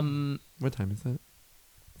 What time is it?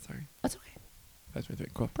 Sorry. That's okay.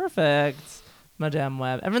 5:23. Cool. Perfect. Madame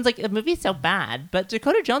Web. Everyone's like, the movie's so bad, but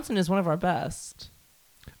Dakota Johnson is one of our best.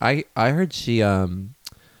 I heard she I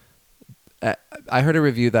heard a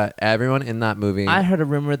review that everyone in that movie. I heard a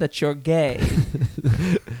rumor that you're gay.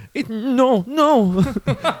 No,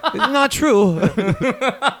 it's not true.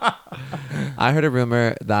 I heard a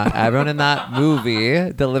rumor that everyone in that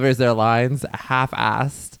movie delivers their lines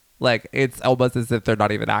half-assed. Like, it's almost as if they're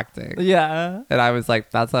not even acting. Yeah. And I was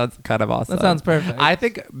like, that sounds kind of awesome. That sounds perfect. I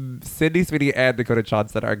think Sydney Sweeney and Dakota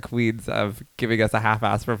Johnson are queens of giving us a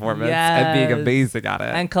half-assed performance and being Yes. amazing at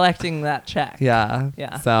it. And collecting that check. Yeah.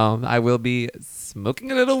 Yeah. So I will be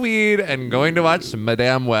smoking a little weed and going to watch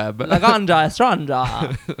Madame Web. La ganja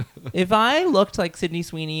stranda. If I looked like Sydney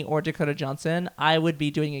Sweeney or Dakota Johnson, I would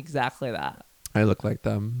be doing exactly that. I look like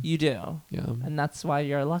them. You do. Yeah. And that's why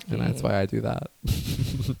you're lucky. And that's why I do that.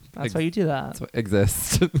 That's why you do that. That's what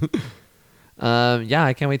exists. Yeah,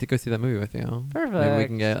 I can't wait to go see that movie with you. Perfect. Maybe we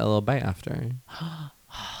can get a little bite after.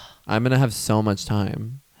 I'm going to have so much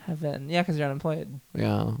time. Heaven. Yeah, because you're unemployed.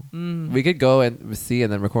 Yeah. Mm. We could go and see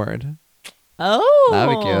and then record. Oh.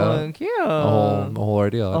 That'd be cute. Cute. A whole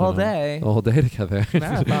ordeal. I A whole don't know. day. A whole day together.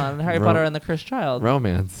 Marathon. Harry Potter and the Cursed Child.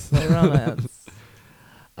 Romance. Little romance.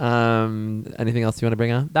 Anything else you want to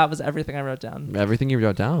bring up? That was everything I wrote down. Everything you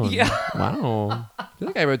wrote down. Yeah. Wow. I feel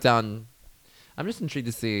like I wrote down. I'm just intrigued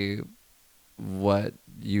to see what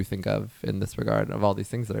you think of in this regard of all these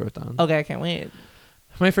things that I wrote down. Okay, I can't wait.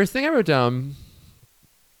 My first thing I wrote down.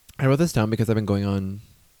 I wrote this down because I've been going on.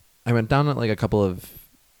 I went down at like a couple of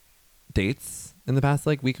dates in the past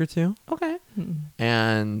like week or two, Okay.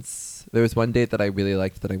 and there was one date that I really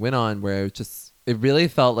liked that I went on where it really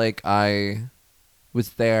felt like I was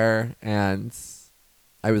there and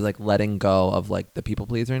I was like letting go of like the people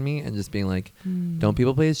pleaser in me and just being like, don't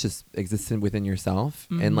people please, just exist within yourself.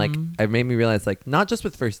 And like it made me realize like not just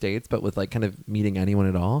with first dates but with like kind of meeting anyone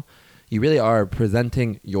at all, you really are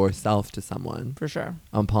presenting yourself to someone For sure.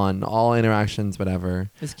 upon all interactions,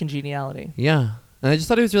 whatever. It's congeniality. Yeah. And I just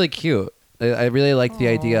thought it was really cute. I really liked the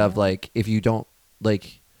idea of like if you don't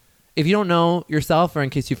know yourself, or in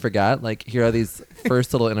case you forget, like here are these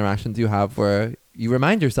first little interactions you have where you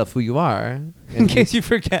remind yourself who you are. In case you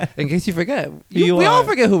forget. In case you forget. You we all are.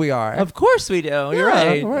 forget who we are. Of course we do. You're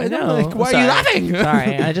right. I know. Like, why are you laughing?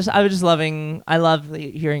 Sorry. I was just loving. I love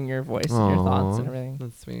hearing your voice and your thoughts and Aw, everything.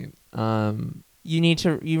 That's sweet.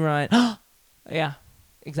 You run. Yeah,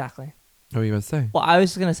 exactly. What were you going to say? Well, I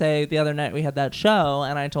was just gonna say the other night we had that show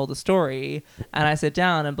and I told a story and I sit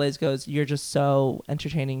down and Blaze goes, "You're just so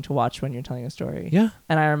entertaining to watch when you're telling a story." Yeah.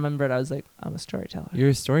 And I remembered I was like, I'm a storyteller.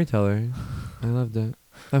 You're a storyteller. I loved it.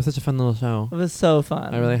 That was such a fun little show. It was so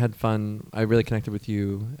fun. I really had fun. I really connected with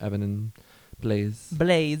you, Evan and Blaze.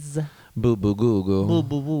 Blaze. Boo boo goo goo. Boo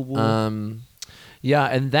boo boo boo. Yeah,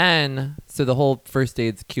 and then so the whole first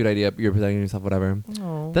date's cute idea, you're presenting yourself, whatever.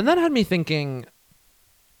 Oh. Then that had me thinking,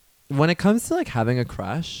 when it comes to like having a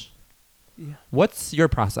crush, Yeah. what's your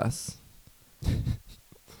process?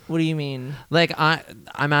 What do you mean? Like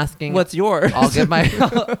I'm asking. What's yours? I'll give my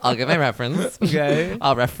I'll give my reference. Okay.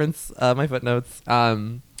 I'll reference my footnotes.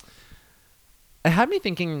 It had me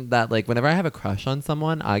thinking that like whenever I have a crush on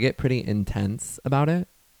someone, I get pretty intense about it,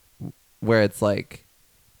 where it's like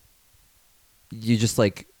you just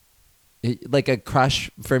like like a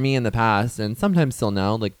crush for me in the past and sometimes still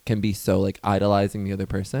now, like can be so like idolizing the other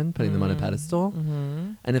person, putting them on a pedestal.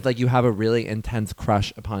 Mm-hmm. And if like you have a really intense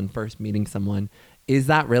crush upon first meeting someone, is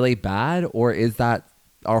that really bad, or is that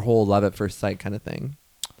our whole love at first sight kind of thing?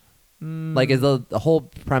 Like, is the whole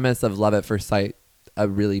premise of love at first sight a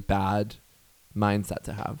really bad mindset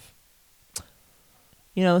to have?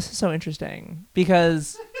 You know, this is so interesting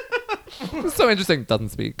because It's so interesting. Doesn't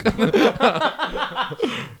speak.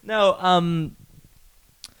 no,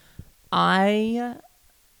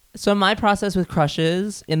 so my process with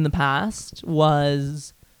crushes in the past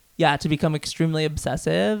was, yeah, to become extremely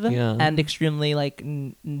obsessive Yeah. and extremely like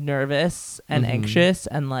nervous and Mhm. anxious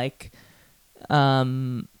and like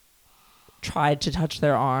tried to touch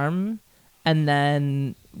their arm, and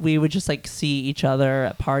then we would just like see each other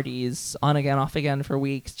at parties on again off again for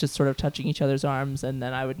weeks, just sort of touching each other's arms, and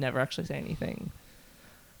then I would never actually say anything.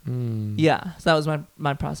 Yeah, so that was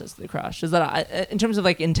my process with the crush. Is that in terms of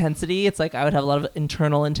like intensity, it's like I would have a lot of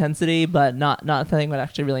internal intensity, but not something would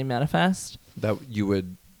actually really manifest. That you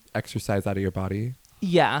would exercise out of your body.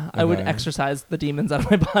 Yeah, I would Okay. exercise the demons out of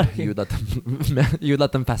my body. You would let them. You would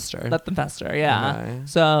let them fester. Let them fester. Yeah. Okay.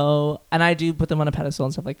 So, and I do put them on a pedestal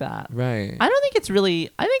and stuff like that. Right. I don't think it's really.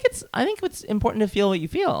 I think it's important to feel what you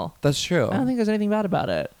feel. That's true. I don't think there's anything bad about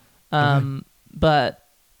it. But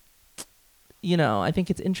you know, I think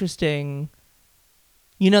it's interesting.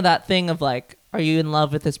 You know that thing of like, are you in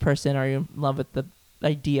love with this person? Are you in love with the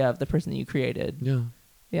idea of the person that you created? Yeah.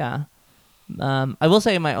 Yeah. I will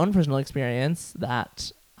say in my own personal experience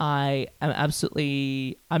that I'm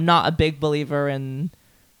not a big believer in,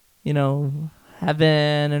 you know,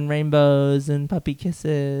 heaven and rainbows and puppy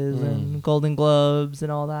kisses and golden globes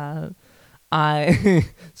and all that.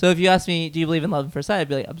 So if you ask me, do you believe in love at first sight? I'd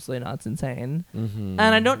be like, absolutely not. It's insane. Mm-hmm.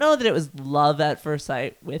 And I don't know that it was love at first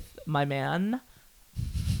sight with my man.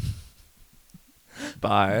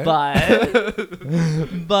 Bye.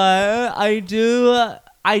 But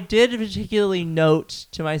I did particularly note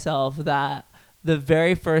to myself that the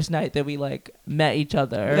very first night that we like met each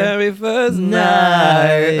other, Very first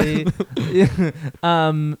night.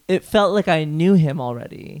 it felt like I knew him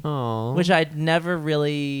already, Oh. which I'd never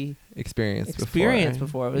really experienced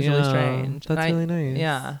before. It was really strange. That's And really nice.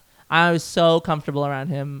 Yeah. I was so comfortable around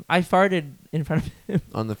him. I farted in front of him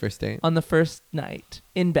On the first date. on the first night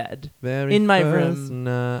in bed. Very in my first room.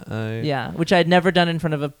 night. Yeah, which I'd never done in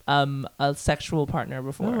front of a sexual partner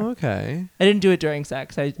before. Oh, okay. I didn't do it during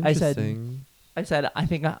sex. I said, Interesting.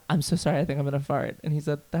 I'm so sorry. I think I'm gonna fart, and he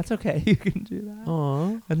said, that's okay. You can do that.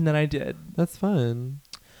 Aw, And then I did, that's fun.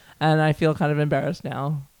 and I feel kind of embarrassed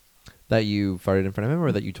now That you farted in front of him,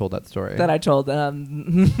 or that you told that story? that I told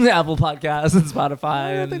Apple Podcasts and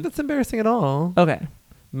Spotify. I don't think that's embarrassing at all. Okay,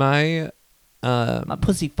 My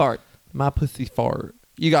pussy fart. my pussy fart.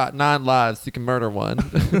 You got 9 lives, you can murder one.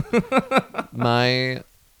 My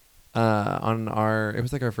on our, it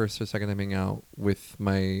was like our first or second time hanging out with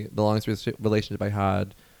the longest relationship I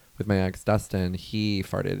had with my ex Dustin. He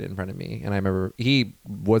farted in front of me, and I remember he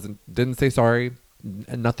didn't say sorry,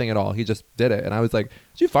 nothing at all. He just did it, and I was like,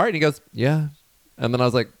 "Did you fart?" And he goes, "Yeah." And then I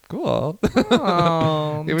was like, "Cool."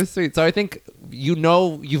 Oh, It was sweet. So I think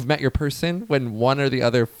you've met your person when one or the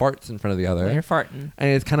other farts in front of the other, you're farting. and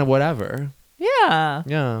it's kind of whatever. Yeah,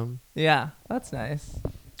 Yeah. that's nice.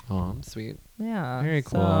 Oh, sweet. Yeah, Very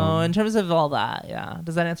So cool. in terms of all that, yeah,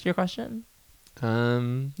 does that answer your question?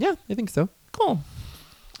 Yeah, I think so. Cool.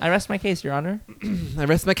 I rest my case, Your Honor. I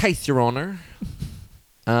rest my case, Your Honor.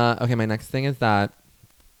 Okay, my next thing is that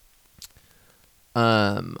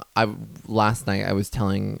last night I was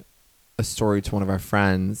telling a story to one of our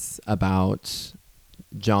friends about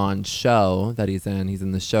John's show that he's in. He's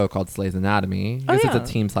in the show called Slay's Anatomy. Oh, It's yeah. a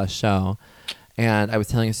team/show. And I was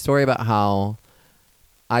telling a story about how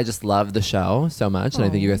I just love the show so much, and I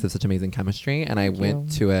think you guys have such amazing chemistry. And I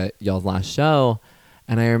went to y'all's last show,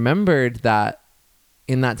 and I remembered that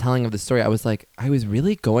in that telling of the story, I was like, I was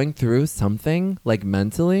really going through something like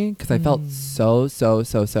mentally, because I felt so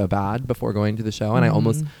bad before going to the show, and I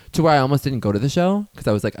almost didn't go to the show because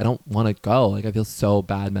I was like, I don't want to go. Like, I feel so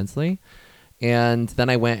bad mentally. And then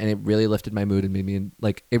I went, and it really lifted my mood and made me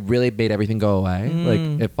like, it really made everything go away.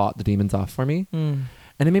 Like, it fought the demons off for me, and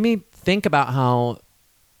it made me think about how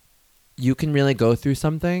you can really go through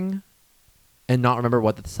something and not remember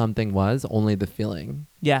what the something was, only the feeling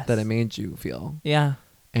Yes. that it made you feel. Yeah.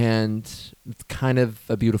 And it's kind of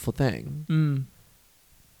a beautiful thing. Mm.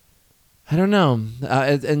 I don't know.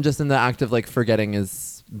 And just in the act of like forgetting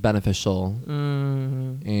is beneficial.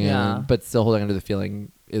 And Yeah. but still holding onto the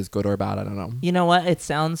feeling is good or bad. I don't know. You know what? It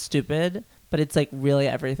sounds stupid, but it's like really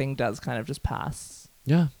everything does kind of just pass.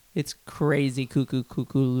 Yeah. it's crazy cuckoo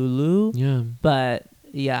lulu. Yeah. But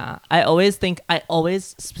yeah, I always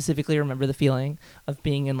specifically remember the feeling of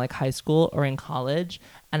being in like high school or in college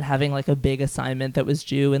and having like a big assignment that was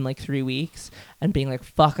due in like 3 weeks and being like,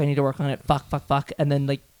 fuck, I need to work on it. Fuck. And then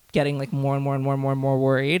like getting like more and more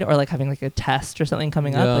worried, or like having like a test or something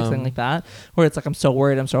coming up, like something like that, where it's like, I'm so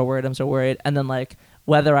worried. And then like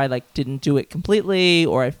whether I like didn't do it completely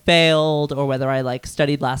or I failed, or whether I like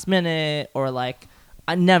studied last minute, or like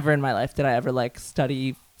I never in my life did I ever like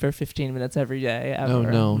study for 15 minutes every day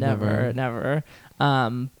ever. No, never.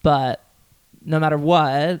 But no matter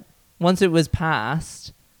what, once it was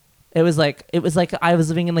past, it was like I was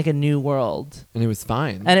living in like a new world, And it was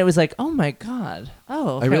fine. and it was like, oh my god,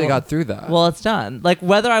 okay, I really well, got through that. well, it's done. Like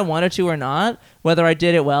whether I wanted to or not, whether I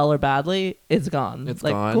did it well or badly, it's gone. it's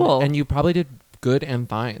like, gone. Cool. And you probably did good and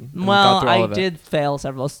fine. And well, got through all I of it. did fail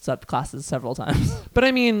several sub classes several times. But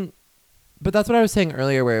I mean, but that's what I was saying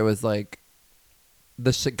earlier, where it was like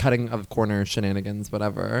the cutting of corner shenanigans,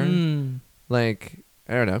 whatever. Like,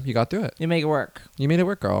 I don't know. You got through it. You make it work. You made it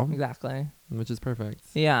work, girl. Exactly. Which is perfect.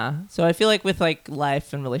 Yeah. So I feel like with like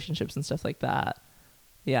life and relationships and stuff like that.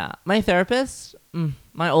 Yeah. My therapist,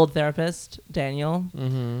 my old therapist, Daniel.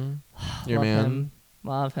 Mm-hmm. Your love man. him.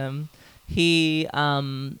 Love him. He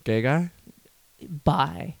Gay guy?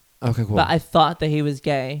 bi. Okay, cool. But I thought that he was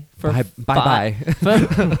gay for Bye.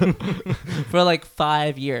 for like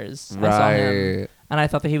 5 years. I saw him, Right. and I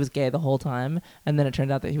thought that he was gay the whole time, and then it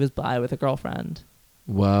turned out that he was bi with a girlfriend.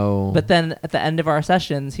 Whoa. But then at the end of our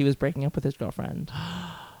sessions, he was breaking up with his girlfriend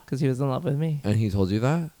because he was in love with me. And he told you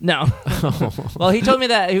that? No. Well, he told me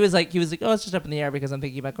that he was like, oh, it's just up in the air because I'm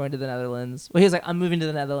thinking about going to the Netherlands. Well, he was like, I'm moving to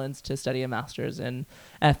the Netherlands to study a master's in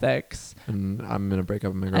ethics. And I'm going to break up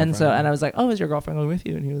with my girlfriend. And I was like, oh, is your girlfriend going with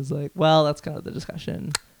you? And he was like, well, that's kind of the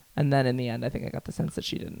discussion. And then in the end, I think I got the sense that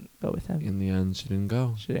she didn't go with him. In the end, she didn't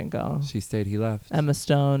go. She didn't go. She stayed, he left. Emma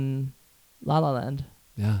Stone, La La Land.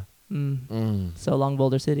 Yeah. So Long,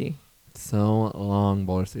 Boulder City. So Long,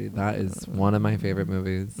 Boulder City. That is one of my favorite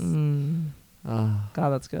movies. God,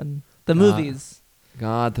 that's good. The movies.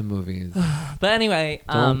 God, the movies. But anyway.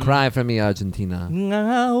 Don't cry for me, Argentina.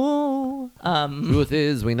 No. Truth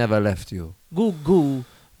is, we never left you. Goo goo.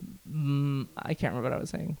 I can't remember what I was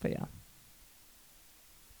saying, but yeah.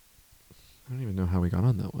 I don't even know how we got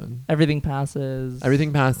on that one. Everything passes.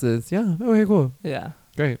 Everything passes. Yeah. Okay, cool. Yeah.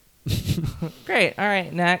 Great. Great. All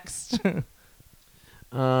right. Next.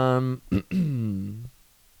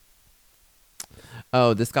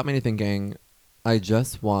 Oh, this got me thinking. I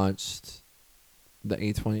just watched the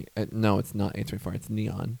A20. No, it's not A24. It's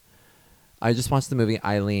Neon. I just watched the movie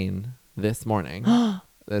Eileen this morning.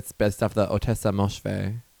 It's based off the Otessa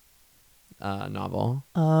Moshve novel.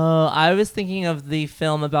 Oh, I was thinking of the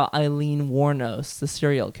film about Eileen Wuornos, the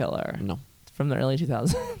serial killer. No. From the early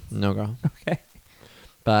 2000s. No, girl. Okay.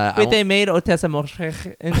 But Wait, they made Otessa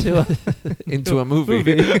Moshve into a into a movie.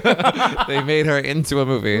 They made her into a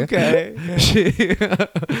movie. Okay.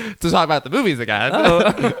 To talk about the movies again.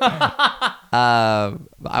 Oh. I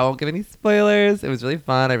won't give any spoilers. It was really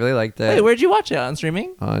fun. I really liked it. Wait, where'd you watch it? On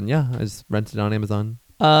streaming? Yeah, I just rented it on Amazon.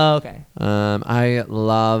 Oh, okay. I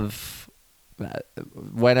love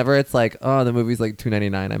whenever it's like, oh, the movie's like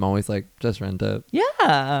 $2.99. I'm always like, just rent it.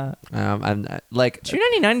 Yeah. I'm like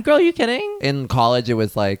 $2.99, girl, you kidding? in college. It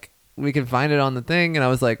was like we can find it on the thing, and I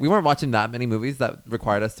was like, we weren't watching that many movies that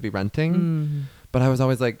required us to be renting. But I was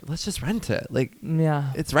always like, let's just rent it. Like,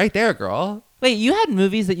 Yeah. it's right there, girl. Wait, you had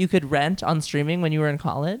movies that you could rent on streaming when you were in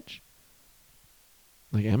college?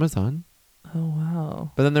 Like Amazon. Oh,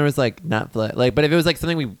 wow. But then there was like Netflix. Like, but if it was like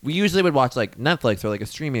something we usually would watch, like Netflix or like a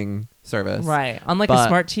streaming service. Right. On like a But-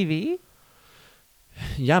 smart TV?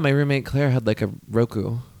 Yeah, my roommate Claire had like a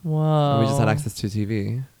Roku. Whoa. And we just had access to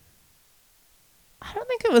TV. I don't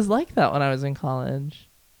think it was like that when I was in college.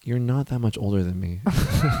 You're not that much older than me.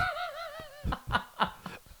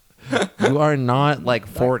 You are not like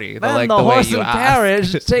 40. Then Like the the way horse you and asked.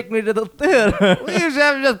 carriage take me to the theater. We used to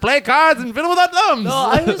have to just play cards and fiddle with our thumbs. No,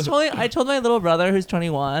 I told my little brother who's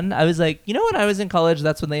 21, I was like, you know, when I was in college,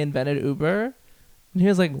 that's when they invented Uber. And he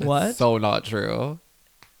was like, what? So not true.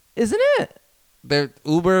 Isn't it?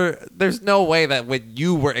 Uber. There's no way that when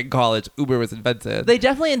you were in college, Uber was invented. They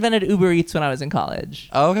definitely invented Uber Eats when I was in college.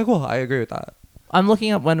 Oh, okay, cool. I agree with that. I'm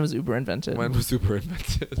looking up when was Uber invented. When was Uber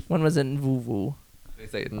invented? When was it in Vuvu? They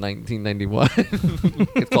say in 1991.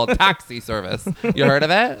 It's called taxi service. You heard of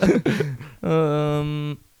it?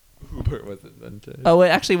 Uber was invented. Oh, it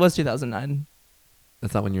actually was 2009.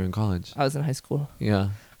 That's not when you were in college. I was in high school. Yeah.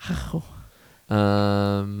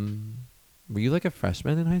 Were you like a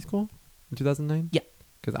freshman in high school in 2009? Yeah.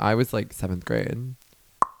 Because I was like 7th grade.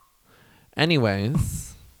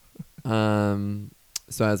 Anyways,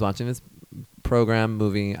 So I was watching this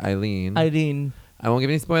movie, Eileen. Eileen. I won't give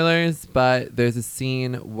any spoilers, but there's a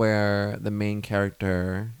scene where the main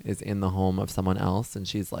character is in the home of someone else, and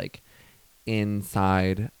she's like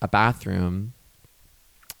inside a bathroom,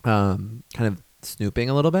 kind of snooping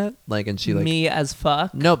a little bit, like, and she like Me as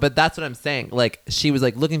fuck. no, but that's what I'm saying. Like, she was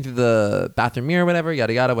like looking through the bathroom mirror, whatever,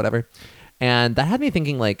 yada yada, whatever, and that had me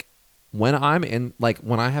thinking, like, when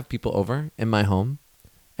I have people over in my home,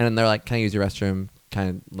 and then they're like, "Can I use your restroom?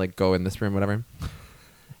 Can I like go in this room, whatever?"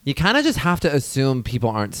 You kind of just have to assume people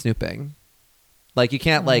aren't snooping. Like, you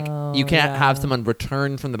can't have someone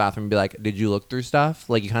return from the bathroom and be like, "Did you look through stuff?"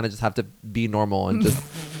 Like, you kind of just have to be normal and just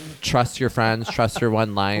trust your friends, trust your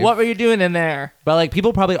one life. What were you doing in there? But like,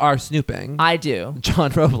 people probably are snooping. I do.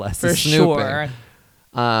 John Robles For is snooping. sure.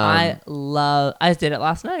 I did it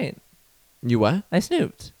last night. You what? I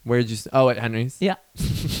snooped. Where did you? Oh, at Henry's. Yeah.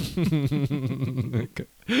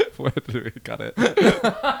 Where did we got it?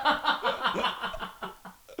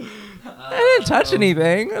 I didn't touch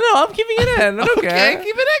anything. No, I'm keeping it in. I don't care. Okay,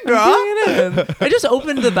 keep it in, girl. I'm keeping it in. I just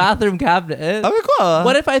opened the bathroom cabinet. Okay, cool.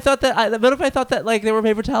 What if I thought that like there were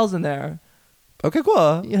paper towels in there? Okay,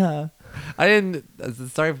 cool. Yeah. I didn't.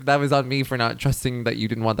 Sorry, that was on me for not trusting that you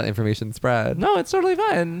didn't want that information spread. No, it's totally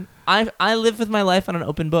fine. I live with my life on an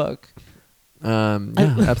open book. Yeah,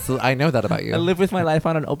 absolutely. I know that about you. I live with my life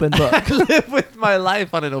on an open book. I live with my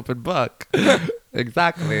life on an open book.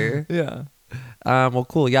 Exactly. Yeah. Well,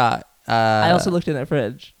 cool. Yeah. I also looked in that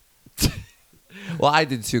fridge. Well, I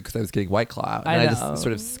did too because I was getting White Claw out, and I know. just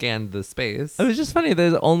sort of scanned the space. It was just funny.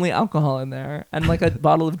 There's only alcohol in there and like a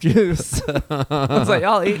bottle of juice. I was like,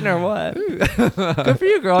 y'all eating or what? Good for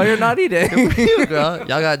you, girl. You're not eating. You girl.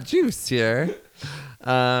 Y'all got juice here.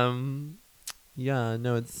 Yeah.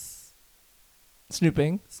 No, it's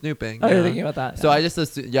Snooping. snooping. Oh, yeah. you're thinking about that. So I just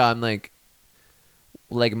I'm like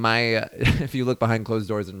my if you look behind closed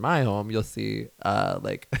doors in my home, you'll see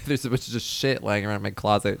like there's a bunch of just shit lying around my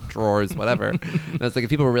closet, drawers, whatever. And it's like, if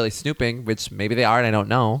people were really snooping, which maybe they are and I don't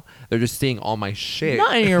know, they're just seeing all my shit.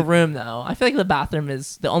 Not in your room though. I feel like the bathroom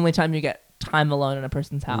is the only time you get time alone in a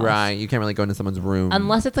person's house. Right. You can't really go into someone's room.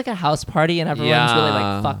 Unless it's like a house party and everyone's really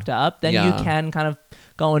like fucked up, then you can kind of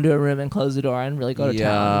go into a room and close the door and really go to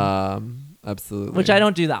town. Yeah, absolutely. Which I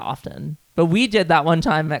don't do that often. But we did that one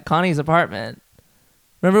time at Connie's apartment.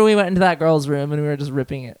 Remember we went into that girl's room and we were just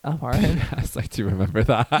ripping it apart? Yes, I do remember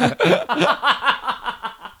that.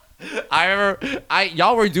 I remember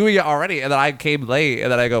y'all were doing it already, and then I came late,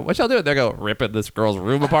 and then I go, "What y'all doing?" They go, "Ripping this girl's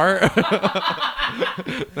room apart."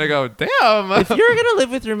 They go, "Damn." If you're gonna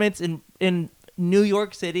live with roommates in New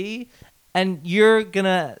York City, and you're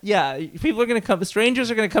gonna, people are gonna come, strangers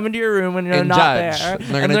are gonna come into your room when you're And not judge. there, And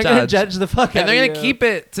they're and gonna they're gonna judge. judge the fuck out And they're of gonna you. keep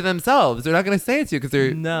it to themselves. They're not gonna say it to you because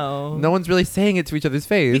they're no one's really saying it to each other's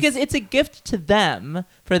face. Because it's a gift to them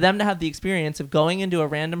for them to have the experience of going into a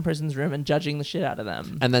random person's room and judging the shit out of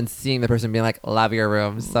them. and then seeing the person being like, "Love your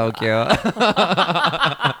room, so cute."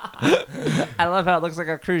 I love how it looks like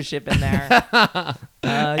a cruise ship in there.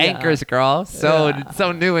 Anchors, girl. So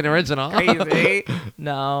new and original. Crazy.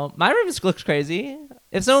 No, my room looks crazy.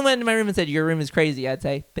 If someone went into my room and said your room is crazy, I'd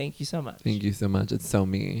say thank you so much. Thank you so much. It's so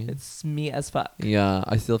me. It's me as fuck. Yeah,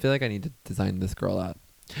 I still feel like I need to design this girl up.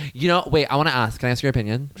 You know, wait, I want to ask. Can I ask your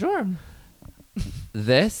opinion? Sure.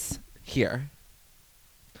 This here,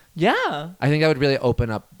 Yeah. I think that would really open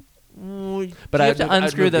up. But you have to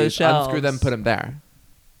unscrew those shelves. Unscrew them, put them there.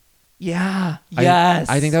 Yeah. Yes.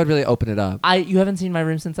 I think that would really open it up. You haven't seen my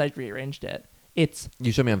room since I rearranged it.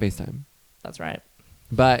 You showed me on FaceTime. That's right.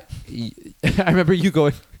 But I remember you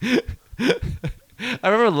going. I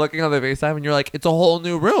remember looking on the FaceTime and you're like, "It's a whole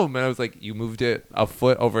new room," and I was like, "You moved it a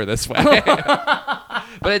foot over this way."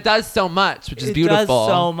 But it does so much, which is beautiful. It does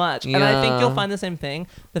so much. And I think Yeah. you'll find the same thing.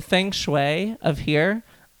 The feng shui of here,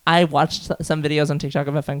 I watched some videos on TikTok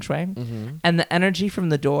about feng shui, and the energy from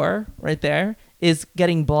the door right there is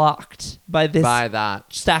getting blocked by this By that.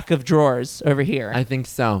 stack of drawers over here. I think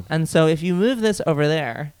so. And so if you move this over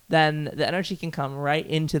there, then the energy can come right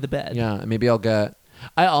into the bed. Yeah, maybe I'll get.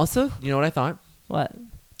 I also, you know what I thought? What?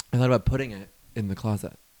 I thought about putting it in the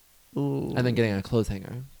closet Ooh. and then getting a clothes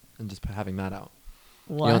hanger and just having that out.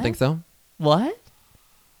 What? You don't think so? What?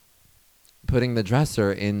 Putting the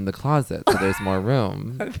dresser in the closet so there's more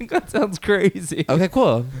room. I think that sounds crazy. Okay,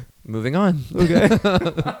 cool. Moving on. Okay.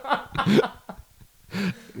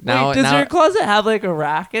 Now, Wait, does your closet have like a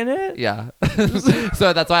rack in it? Yeah.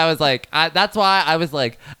 So that's why I was like,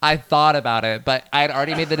 I thought about it, but I had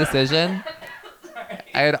already made the decision.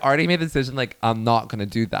 Like, I'm not going to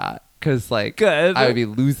do that. Because, like, Good. I would be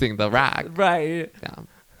losing the rack. Right. Yeah.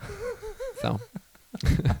 So.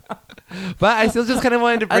 But I still just kind of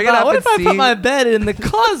wanted to I bring it thought, up what and if I see. put my bed in the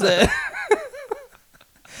closet?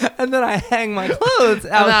 And then I hang my clothes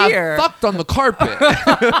and out I here. fucked on the carpet. Well,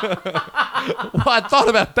 I thought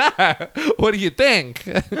about that. What do you think?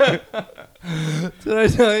 Did I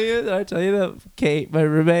tell you? Did I tell you that Kate, my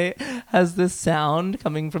roommate, has this sound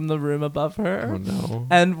coming from the room above her? Oh no.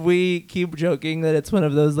 And we keep joking that it's one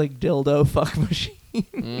of those like dildo fuck machines.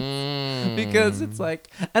 Because it's like,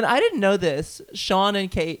 and I didn't know this. Sean and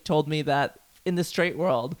Kate told me that in the straight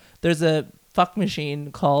world, there's a fuck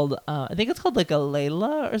machine called, I think it's called like a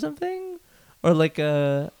Layla or something, or like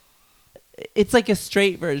it's like a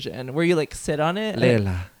straight version where you like sit on it.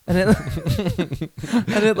 Layla. And it,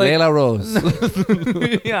 and it like, Layla Rose.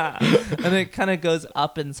 yeah, and it kind of goes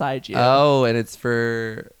up inside you. Oh, and is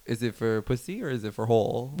it for pussy or is it for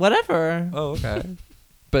hole? Whatever, Oh, okay.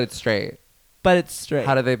 But it's straight. but it's straight.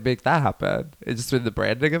 How do they make that happen? It's just with the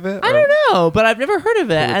branding of it? I don't know, but I've never heard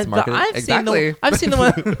of it. It's And marketed- I've seen the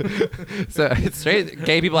one. So it's straight.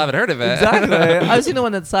 Gay people haven't heard of it. Exactly. I've seen the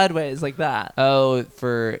one that's sideways like that. Oh,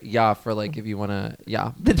 for like if you want to,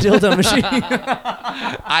 yeah. The dildo machine.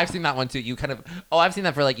 I've seen that one too. I've seen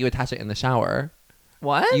that for like you attach it in the shower.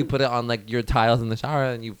 What? You put it on like your tiles in the shower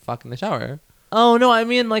and you fuck in the shower. Oh no, I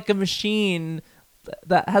mean like a machine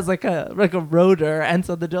that has like a rotor, and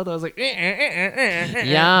so the dildo is like.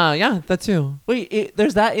 Yeah, that too. Wait,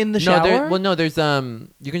 there's that in the shower? There's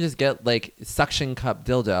you can just get like suction cup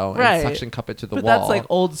dildo Right. and suction cup it to the But wall. that's like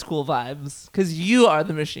old school vibes because you are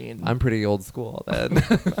the machine. I'm pretty old school then.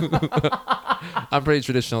 I'm pretty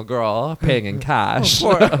traditional girl, paying in cash,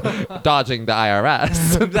 dodging the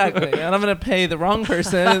IRS. Exactly, and I'm gonna pay the wrong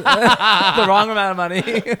person the wrong amount of money.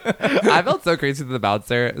 I felt so crazy to the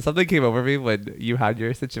bouncer. Something came over me when you had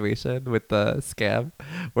your situation with the scam,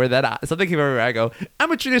 where then something came over me. I go,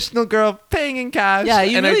 I'm a traditional girl paying in cash. Yeah,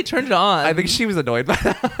 you and really turned it on. I think she was annoyed by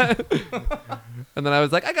that. And then I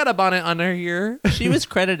was like, I got a bonnet on her here. She was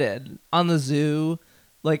credited on the zoo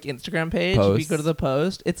like Instagram page. If you go to the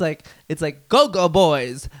post, it's like go go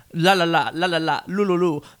boys, la la la la la la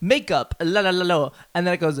lulu makeup, la la la la, and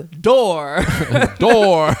then it goes door.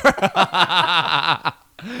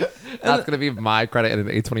 That's gonna be my credit in an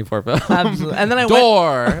A24 film. Absolutely. And then I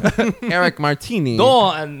Door. Eric Martini.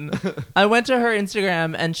 Dawn. I went to her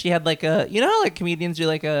Instagram and she had like a, you know how like comedians do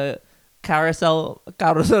like a carousel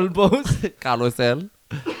post Carusel.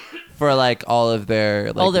 For like all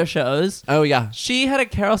their shows. Oh yeah. She had a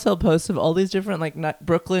carousel post of all these different like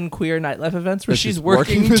Brooklyn queer nightlife events where That she's she's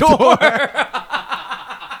working working the door.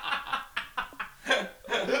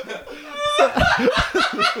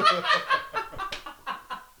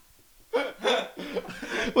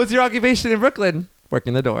 What's your occupation in Brooklyn?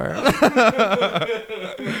 Working the door.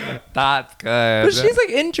 That's good. But she's like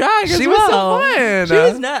in drag as She well. was so fun. She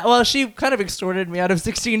was not. Well, she kind of extorted me out of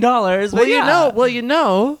 $16. Well, you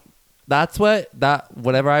know, that's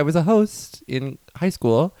whenever I was a host in high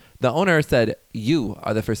school, the owner said, you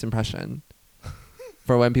are the first impression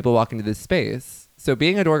for when people walk into this space. So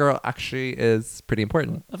being a door girl actually is pretty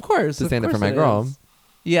important. Of course, To of stand up for course my it girl. is.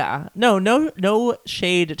 Yeah. No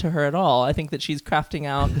shade to her at all. I think that she's crafting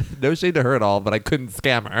out. No shade to her at all, but I couldn't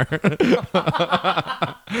scam her.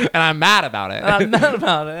 And I'm mad about it. I'm mad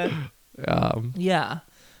about it. Yeah. Yeah.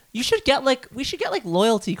 We should get like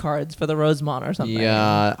loyalty cards for the Rosemont or something.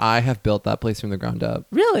 Yeah, I have built that place from the ground up.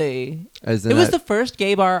 Really? As in It was that- the first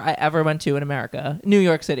gay bar I ever went to in America. New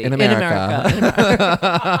York City. In America.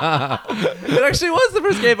 It actually was the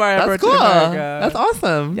first gay bar I ever That's went cool. to in America. That's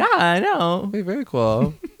awesome. Yeah, I know. Wait, very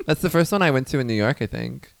cool. That's the first one I went to in New York, I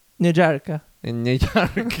think. New York. In New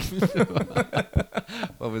York.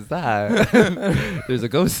 What was that? There's a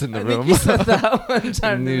ghost in the I room. think you said that one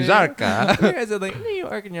time. New to me. York. You guys said like New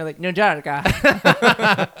York, and you're like New York.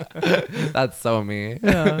 That's so me.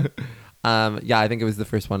 Yeah. Yeah, I think it was the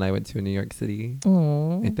first one I went to in New York City.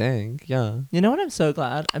 Aw. I think. Yeah. You know what? I'm so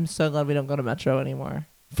glad. I'm so glad we don't go to Metro anymore.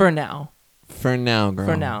 For now. For now, girl.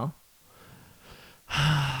 For now.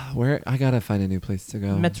 Where I gotta find a new place to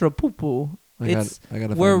go. Metro poo poo. I gotta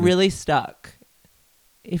We're find really stuck.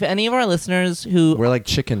 If any of our listeners who We're like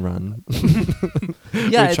Chicken Run. yeah,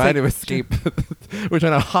 We're it's trying like, to escape. We're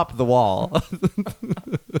trying to hop the wall.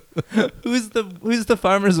 who's the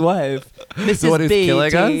farmer's wife? Mrs. one who's BT.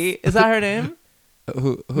 killing us? Is that her name?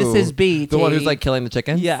 Who? Mrs. BT. The one who's like killing the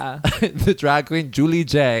chickens? Yeah. The drag queen, Julie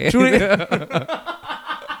J.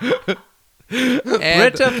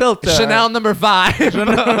 And Rita Filter. Chanel number 5.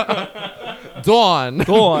 Dawn.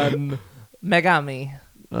 Dawn. Megami.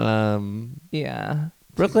 Um, Yeah.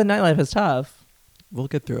 Brooklyn nightlife is tough. we'll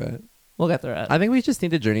get through it. We'll get through it. I think we just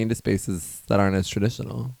need to journey into spaces that aren't as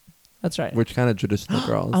traditional. That's right. We're kind of traditional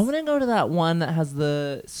girls. I want to go to that one that has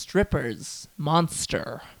the strippers.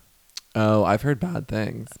 Monster. Oh, I've heard bad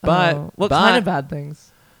things. But what kind of bad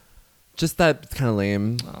things? Just that it's kind of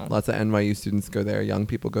lame. Oh. Lots of NYU students go there. Young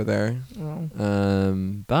people go there. Oh.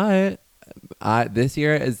 But this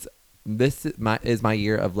year is my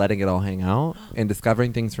year of letting it all hang out and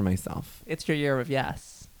discovering things for myself. It's your year of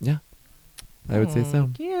yes. Yeah, I would say so.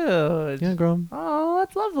 Cute. Yeah, girl. Oh,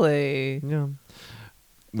 that's lovely. Yeah.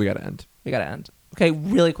 We gotta end. We gotta end. Okay,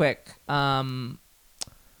 really quick. Are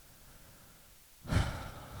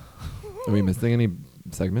we missing any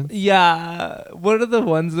segments? Yeah. What are the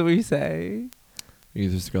ones that we say?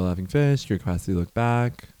 Either Girl Laughing Fish, Your Classy Look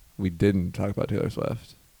Back. We didn't talk about Taylor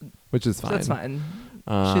Swift, which is fine. That's fine.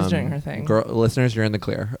 She's doing her thing. Listeners, you're in the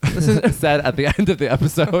clear. This is said at the end of the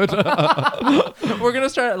episode. We're gonna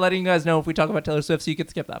start letting you guys know if we talk about Taylor Swift, so you can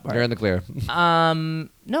skip that part. You're in the clear.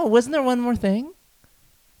 No, wasn't there one more thing?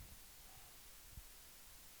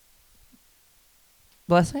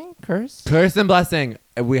 Blessing? Curse? Curse and blessing.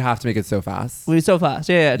 We have to make it so fast. We so fast.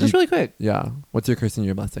 Yeah, just really quick. Yeah. What's your curse and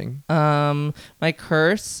your blessing? My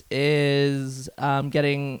curse is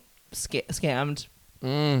getting scammed.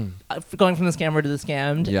 Going from the scammer to the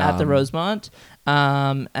scammed at the Rosemont.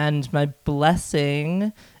 And my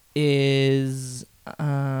blessing is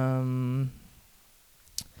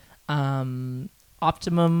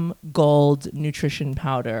Optimum Gold Nutrition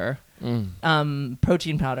Powder.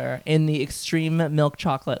 Protein powder in the extreme milk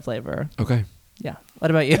chocolate flavor. Okay. Yeah. What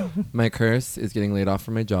about you? My curse is getting laid off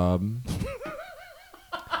from my job.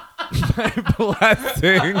 My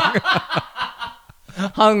blessing.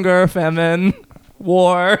 Hunger, famine,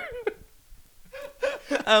 war.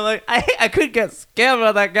 I'm like, I could get scammed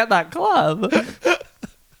when I get that club.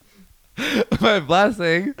 My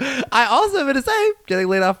blessing. I also am going to say getting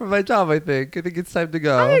laid off from my job, I think it's time to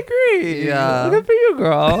go. I agree. Yeah. Good for you,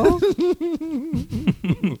 girl.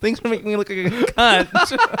 Thanks for making me look like a cunt.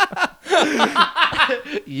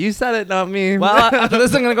 You said it, not me. Well, after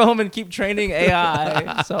this, I'm going to go home and keep training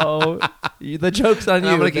AI. So the joke's on you,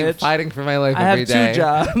 I'm going to bitch. keep fighting for my life I every have day. 2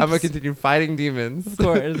 jobs. I'm going to continue fighting demons. Of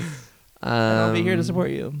course. And I'll be here to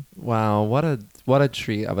support you. Wow, what a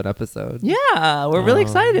treat of an episode. Yeah, we're really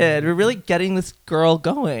excited. We're really getting this girl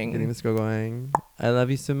going. Getting this girl going. I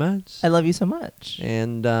love you so much. I love you so much.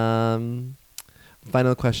 And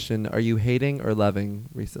final question: are you hating or loving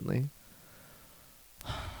recently?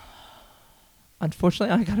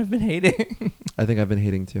 Unfortunately, I kind of been hating. I think I've been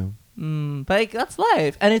hating too. But like, that's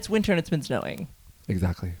life, and it's winter and it's been snowing.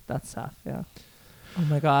 Exactly. That's tough. Yeah. Oh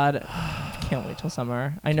my god, can't wait till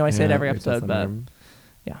summer. I know I say it every episode, but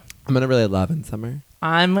yeah, I'm gonna really love in summer.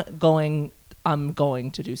 I'm going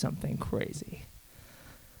to do something crazy.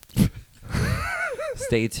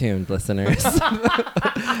 Stay tuned, listeners.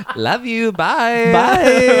 Love you. Bye.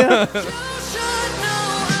 Bye.